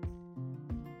off.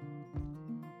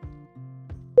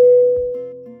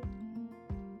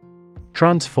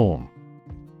 Transform.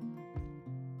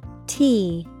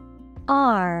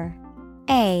 Transform.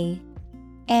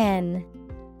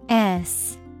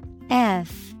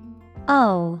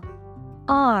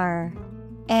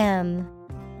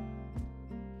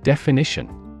 Definition: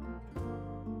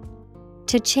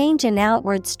 To change an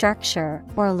outward structure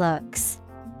or looks.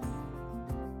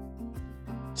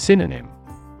 Synonym: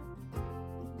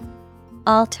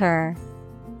 Alter,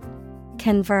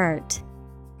 convert,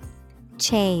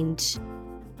 change.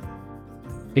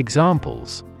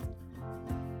 Examples: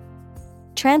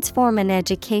 Transform an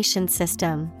education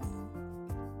system.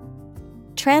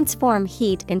 Transform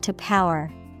heat into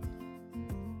power.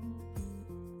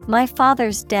 My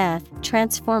father's death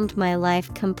transformed my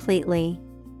life completely.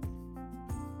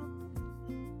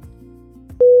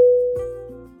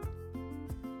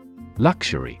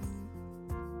 Luxury.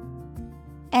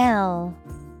 Luxury.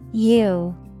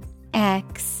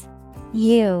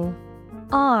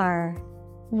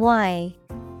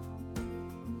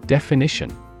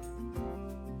 Definition: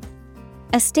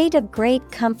 A state of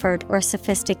great comfort or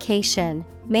sophistication,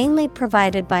 mainly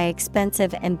provided by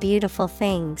expensive and beautiful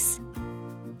things.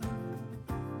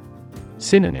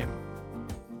 Synonym: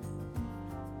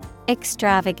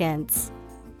 Extravagance,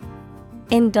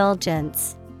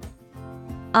 indulgence,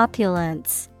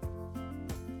 opulence.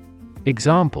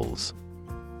 Examples: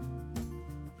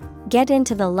 Get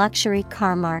into the luxury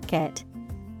car market.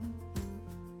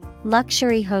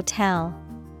 Luxury hotel.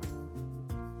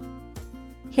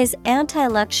 His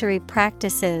anti-luxury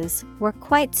practices were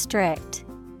quite strict.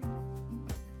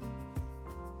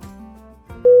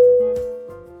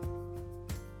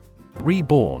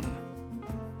 Reborn.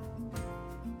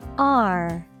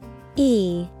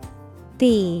 R-E-B-O-R-N.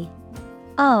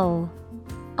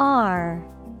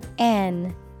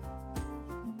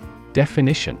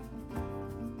 Definition: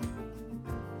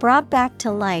 Brought back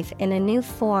to life in a new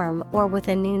form or with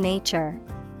a new nature.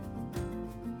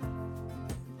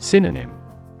 Synonym: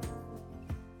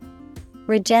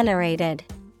 Regenerated,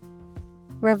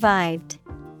 revived,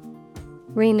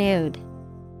 renewed.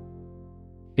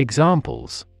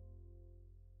 Examples: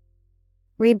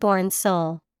 Reborn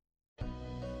soul,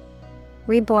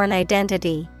 reborn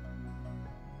identity.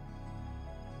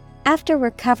 After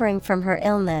recovering from her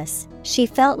illness, she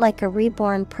felt like a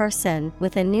reborn person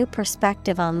with a new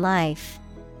perspective on life.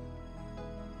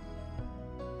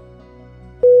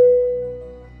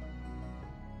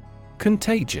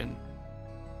 Contagion.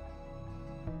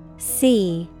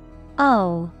 C-O-N-T-A-G-I-O-N.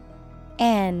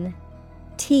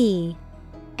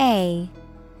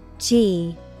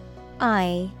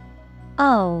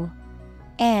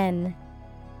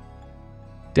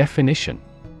 Definition: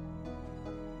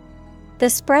 The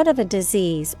spread of a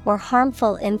disease or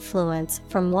harmful influence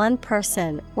from one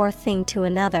person or thing to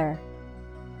another.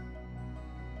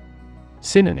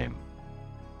 Synonym: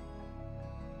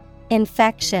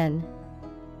 Infection,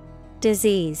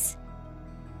 disease,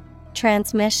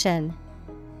 transmission.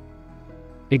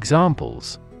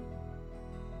 Examples: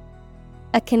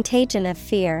 A contagion of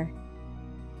fear.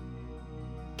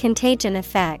 Contagion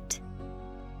effect.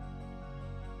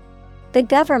 The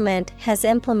government has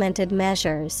implemented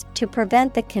measures to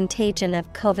prevent the contagion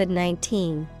of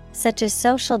COVID-19, such as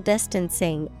social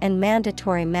distancing and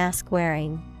mandatory mask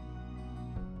wearing.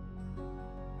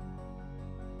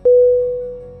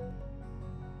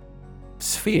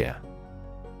 Sphere.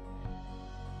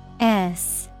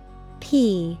 S-P-H-E-R-E.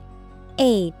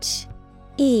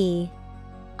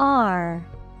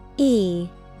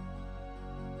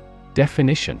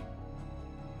 Definition: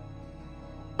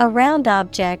 A round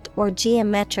object or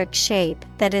geometric shape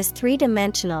that is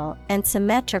three-dimensional and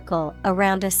symmetrical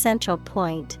around a central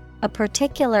point, a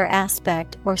particular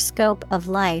aspect or scope of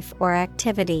life or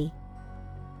activity.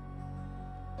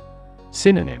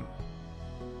 Synonym: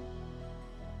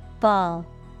 Ball,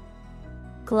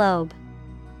 globe,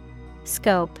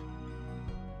 scope.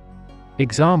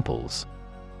 Examples: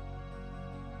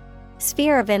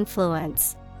 Sphere of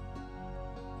influence.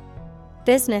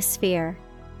 Business sphere.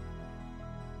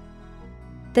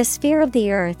 The sphere of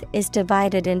the Earth is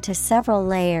divided into several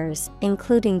layers,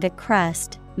 including the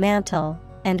crust, mantle,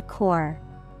 and core.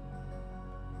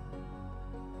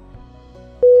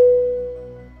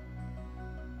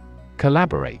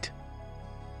 Collaborate.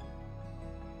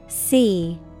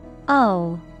 Collaborate.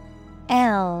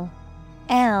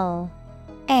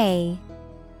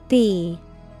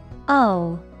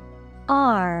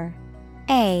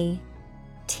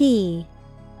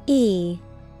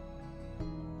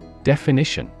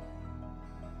 Definition: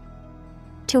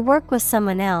 To work with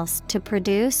someone else to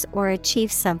produce or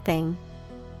achieve something.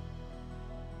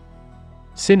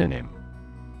 Synonym: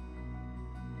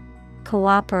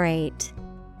 Cooperate,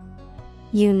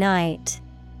 unite,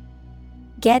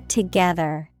 get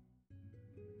together.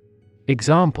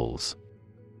 Examples: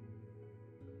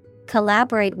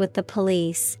 Collaborate with the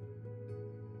police.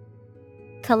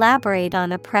 Collaborate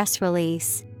on a press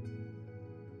release.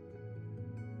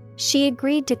 She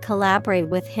agreed to collaborate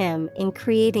with him in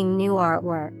creating new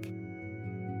artwork.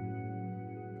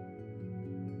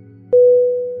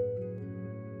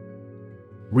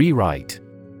 Rewrite.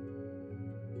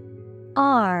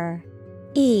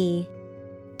 REWRITE.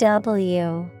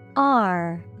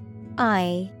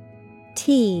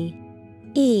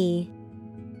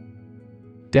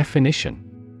 Definition: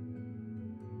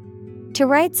 To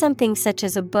write something such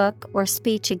as a book or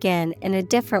speech again in a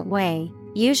different way,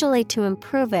 usually to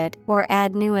improve it or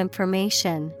add new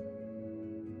information.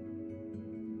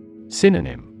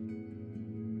 Synonym: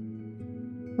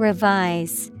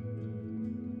 Revise,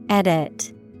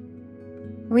 edit,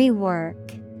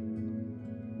 rework.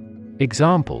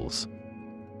 Examples: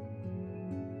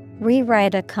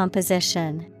 Rewrite a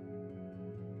composition.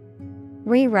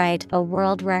 Rewrite a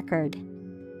world record.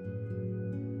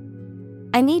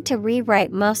 I need to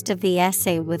rewrite most of the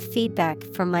essay with feedback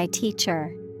from my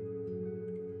teacher.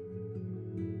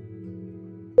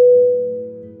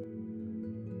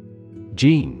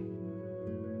 Gene.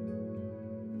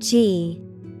 Gene.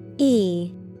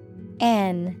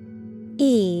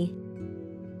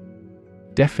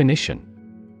 Definition: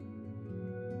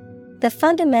 The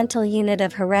fundamental unit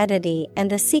of heredity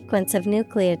and the sequence of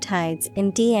nucleotides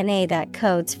in DNA that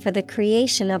codes for the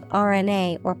creation of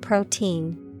RNA or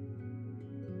protein.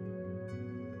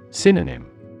 Synonym: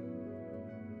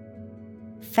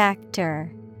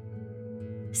 Factor,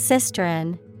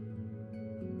 cistern.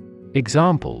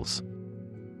 Examples: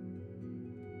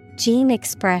 Gene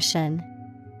expression.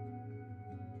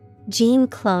 Gene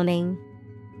cloning.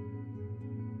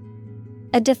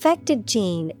 A defective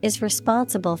gene is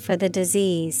responsible for the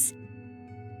disease.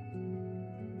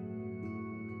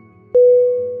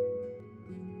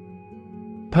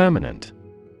 Permanent.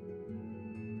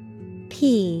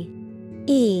 Permanent.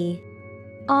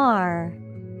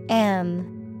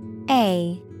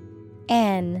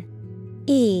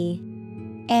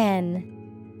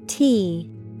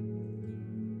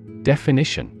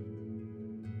 Definition: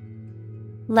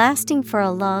 Lasting for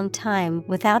a long time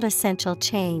without essential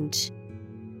change.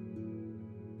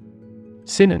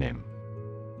 Synonym: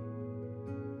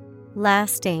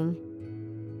 Lasting,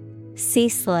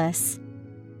 ceaseless,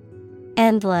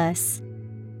 endless.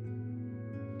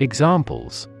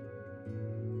 Examples: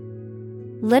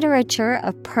 Literature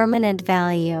of permanent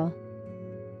value.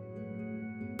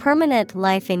 Permanent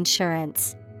life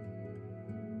insurance.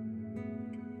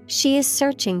 She is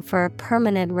searching for a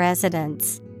permanent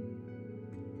residence.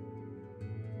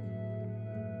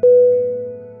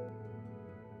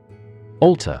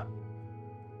 Alter.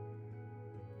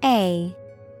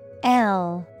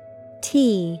 ALTER.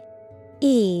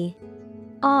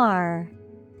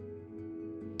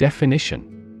 Definition: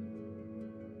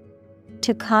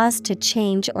 To cause to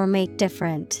change or make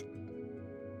different.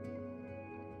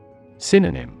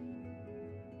 Synonym: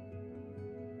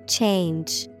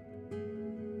 Change,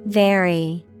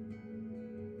 vary,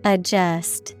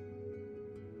 adjust.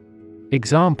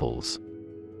 Examples: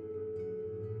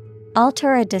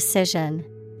 Alter a decision.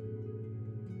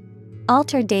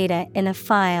 Alter data in a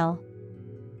file.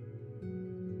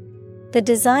 The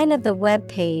design of the web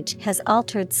page has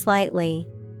altered slightly.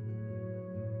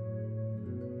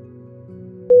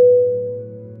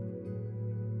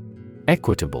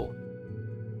 Equitable.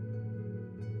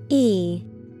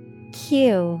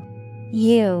 EQUITABLE.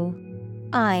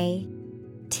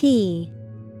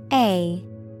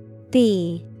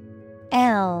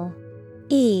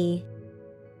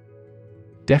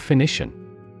 Definition: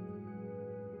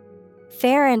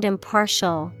 Fair and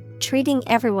impartial, treating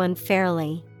everyone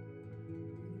fairly.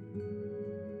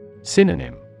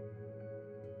 Synonym: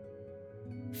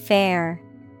 Fair,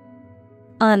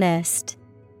 honest,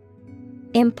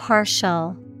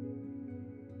 impartial.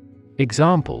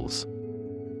 Examples: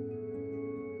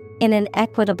 In an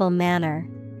equitable manner.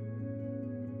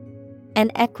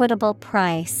 An equitable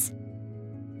price.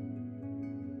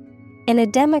 In a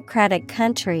democratic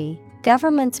country,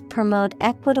 Governments promote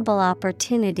equitable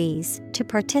opportunities to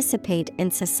participate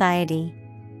in society.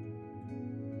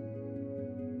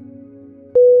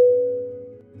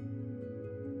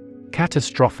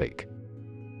 Catastrophic.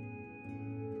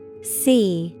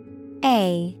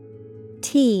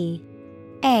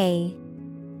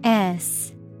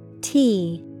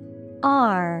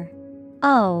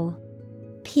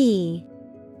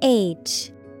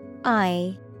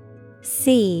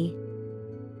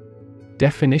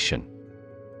 Definition: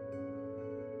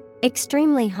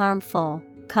 extremely harmful,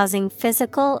 causing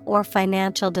physical or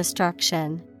financial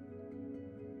destruction.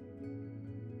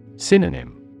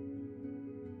 Synonym: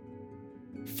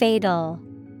 Fatal,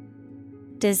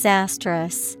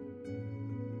 disastrous,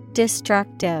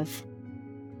 destructive.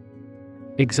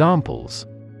 Examples: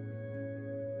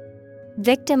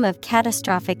 victim of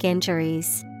catastrophic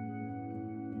injuries,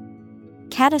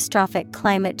 catastrophic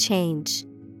climate change.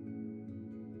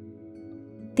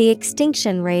 The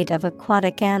extinction rate of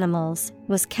aquatic animals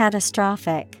was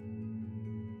catastrophic.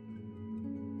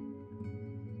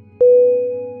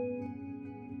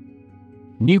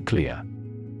 Nuclear.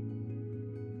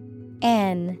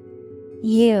 N-U-C-L-E-A-R.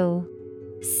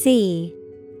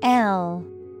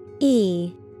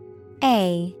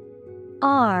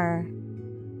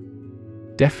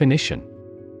 Definition: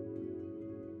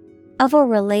 of or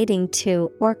relating to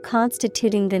or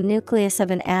constituting the nucleus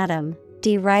of an atom,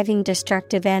 deriving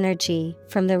destructive energy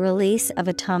from the release of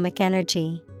atomic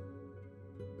energy.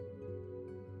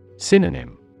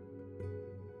 Synonym: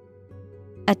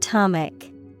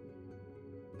 atomic.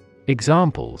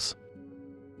 Examples: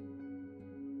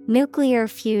 nuclear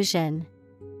fusion,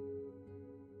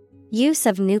 use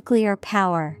of nuclear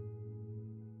power.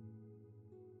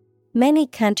 Many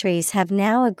countries have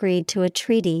now agreed to a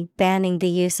treaty banning the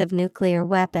use of nuclear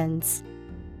weapons.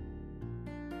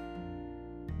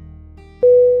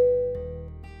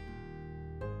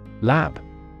 Lab.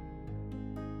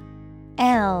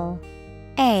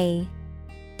 L-A-B.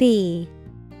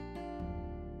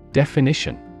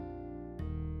 Definition: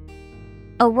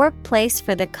 a workplace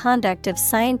for the conduct of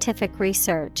scientific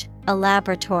research, a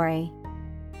laboratory.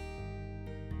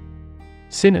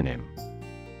 Synonym: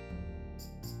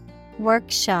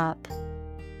 workshop,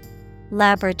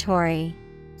 laboratory,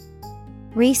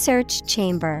 research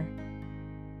chamber.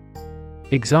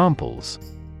 Examples: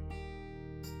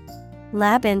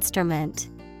 lab instrument,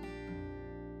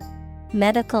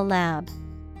 medical lab.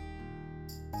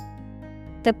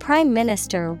 The Prime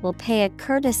Minister will pay a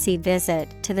courtesy visit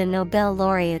to the Nobel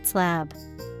laureate's lab.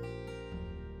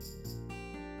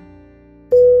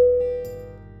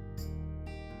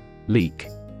 Leak.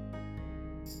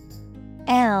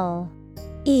 L-E-A-K.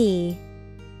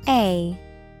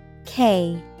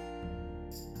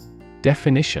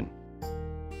 Definition: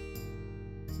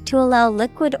 to allow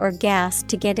liquid or gas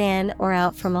to get in or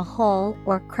out from a hole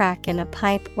or crack in a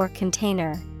pipe or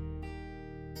container.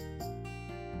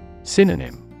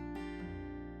 Synonym: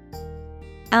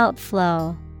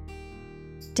 outflow,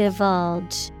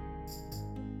 divulge,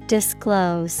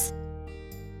 disclose.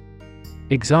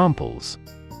 Examples: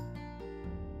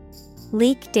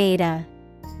 leak data,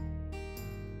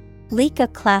 leak a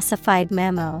classified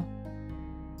memo.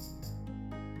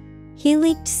 He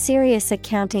leaked serious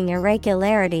accounting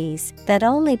irregularities that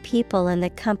only people in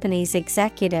the company's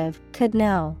executive could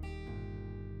know.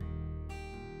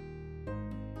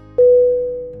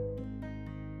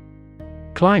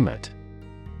 Climate.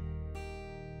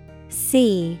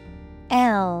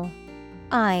 C-L-I-M-A-T-E.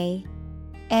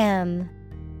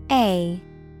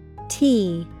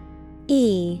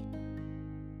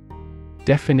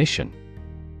 Definition: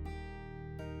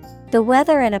 the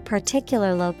weather in a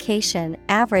particular location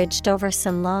averaged over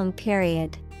some long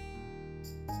period.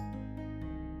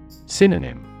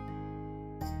 Synonym: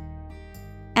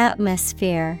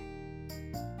 atmosphere,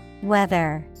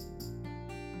 weather,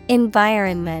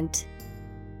 environment.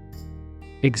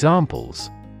 Examples: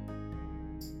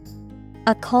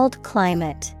 a cold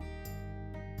climate,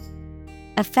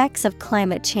 effects of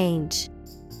climate change.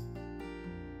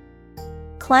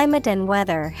 Climate and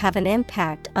weather have an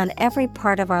impact on every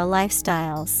part of our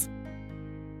lifestyles.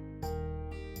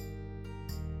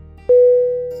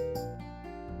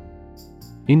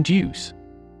 Induce.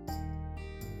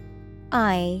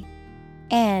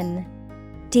 I-N-D-U-C-E.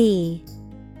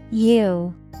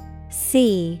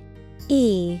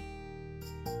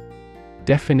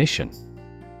 Definition: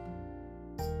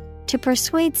 to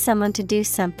persuade someone to do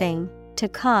something, to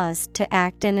cause to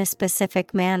act in a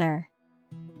specific manner.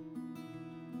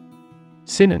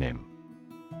 Synonym: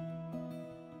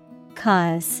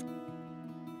 cause,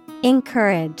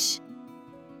 encourage,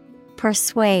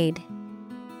 persuade.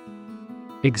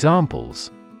 Examples: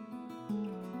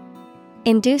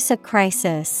 Induce a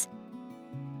crisis.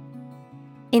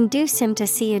 Induce him to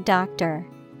see a doctor.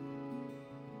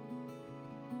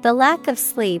 The lack of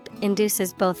sleep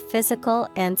induces both physical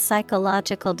and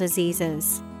psychological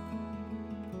diseases.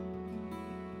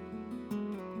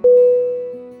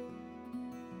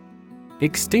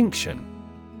 Extinction.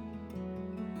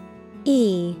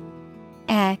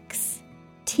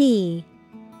 EXTINction.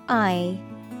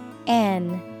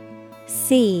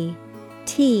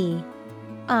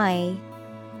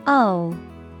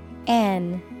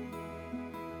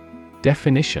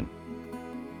 Definition.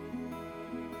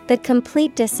 The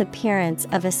complete disappearance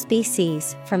of a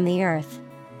species from the earth.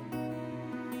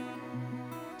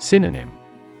 Synonym.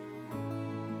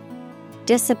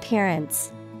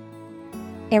 Disappearance,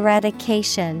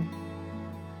 eradication,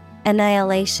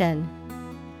 annihilation.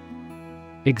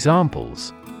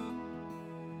 Examples.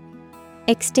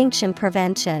 Extinction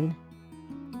prevention.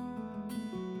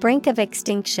 Brink of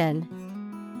extinction.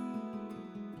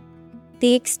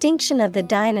 The extinction of the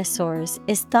dinosaurs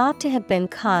is thought to have been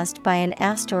caused by an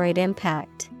asteroid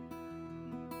impact.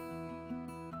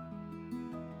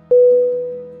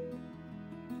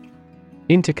 Interconnect.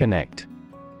 INTERCONNECT.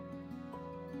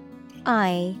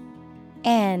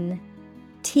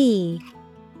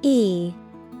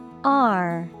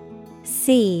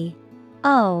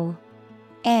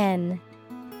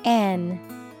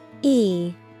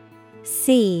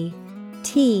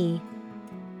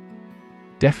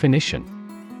 Definition.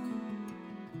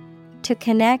 To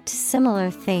connect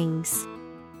similar things.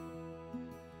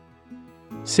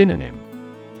 Synonym.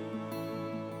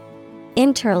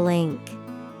 Interlink,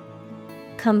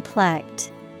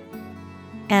 complect,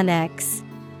 annex.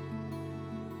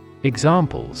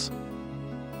 Examples.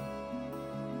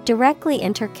 Directly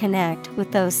interconnect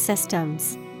with those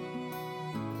systems.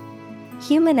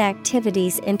 Human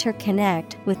activities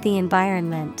interconnect with the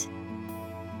environment.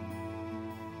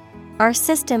 Our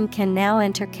system can now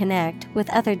interconnect with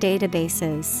other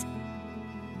databases.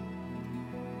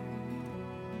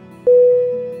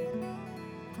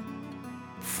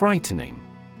 Frightening.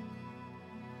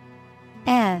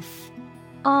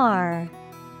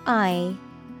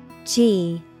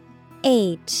 FRIGHTENING.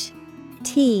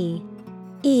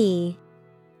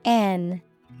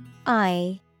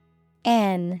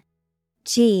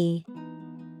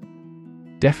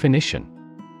 Definition.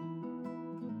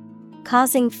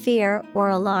 Causing fear or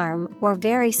alarm, or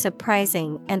very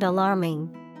surprising and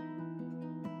alarming.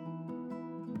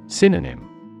 Synonym.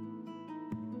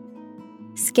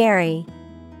 Scary,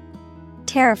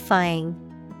 terrifying,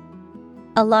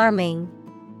 alarming.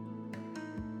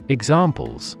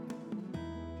 Examples.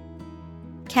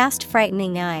 Cast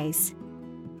frightening eyes.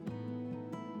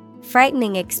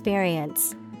 Frightening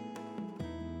experience.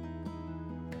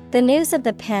 The news of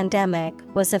the pandemic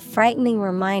was a frightening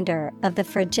reminder of the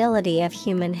fragility of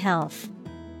human health.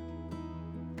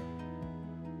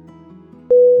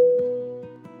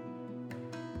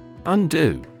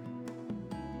 Undo.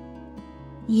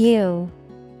 UNDO.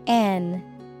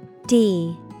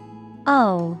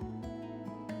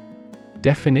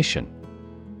 Definition.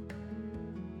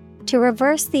 To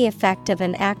reverse the effect of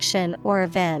an action or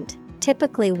event,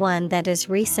 typically one that is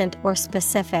recent or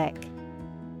specific.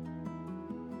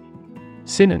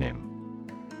 Synonym.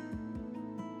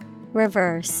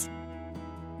 Reverse,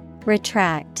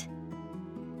 retract,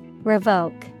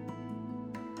 revoke.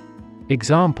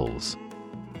 Examples.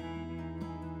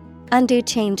 Undo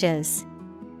changes.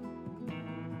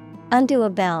 Undo a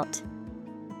belt.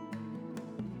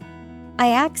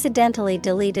 I accidentally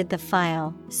deleted the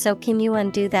file, so can you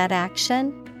undo that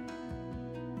action?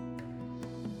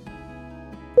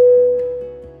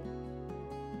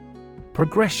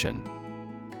 Progression.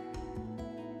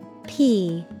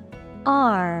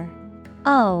 PROGRESSION.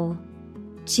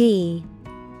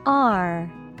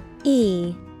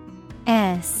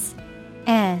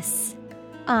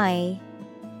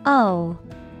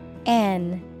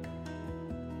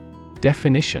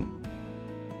 Definition.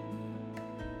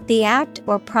 The act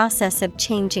or process of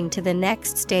changing to the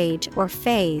next stage or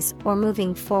phase or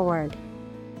moving forward.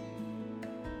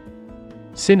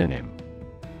 Synonym.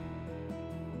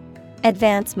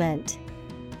 Advancement,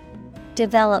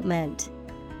 development,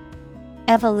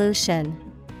 evolution.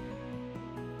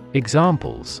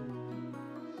 Examples.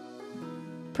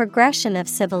 Progression of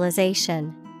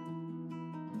civilization.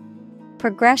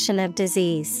 Progression of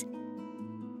disease.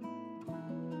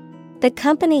 The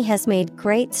company has made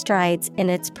great strides in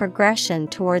its progression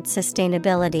towards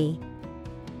sustainability.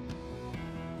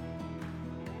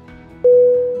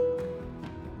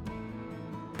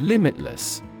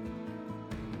 Limitless.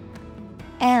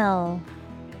 LIMITLESS.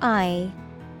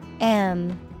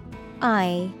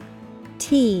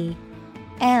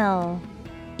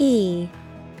 L-E-S-S.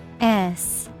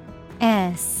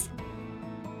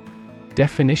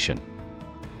 Definition.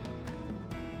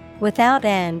 Without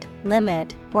end,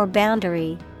 limit, or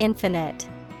boundary, infinite.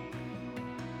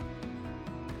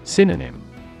 Synonym.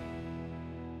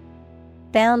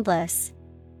 Boundless,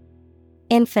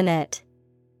 infinite,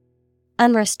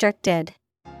 unrestricted.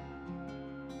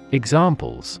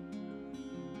 Examples.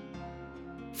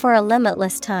 For a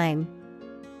limitless time.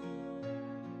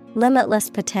 Limitless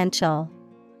potential.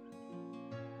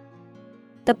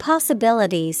 The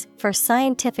possibilities for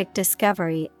scientific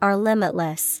discovery are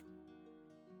limitless.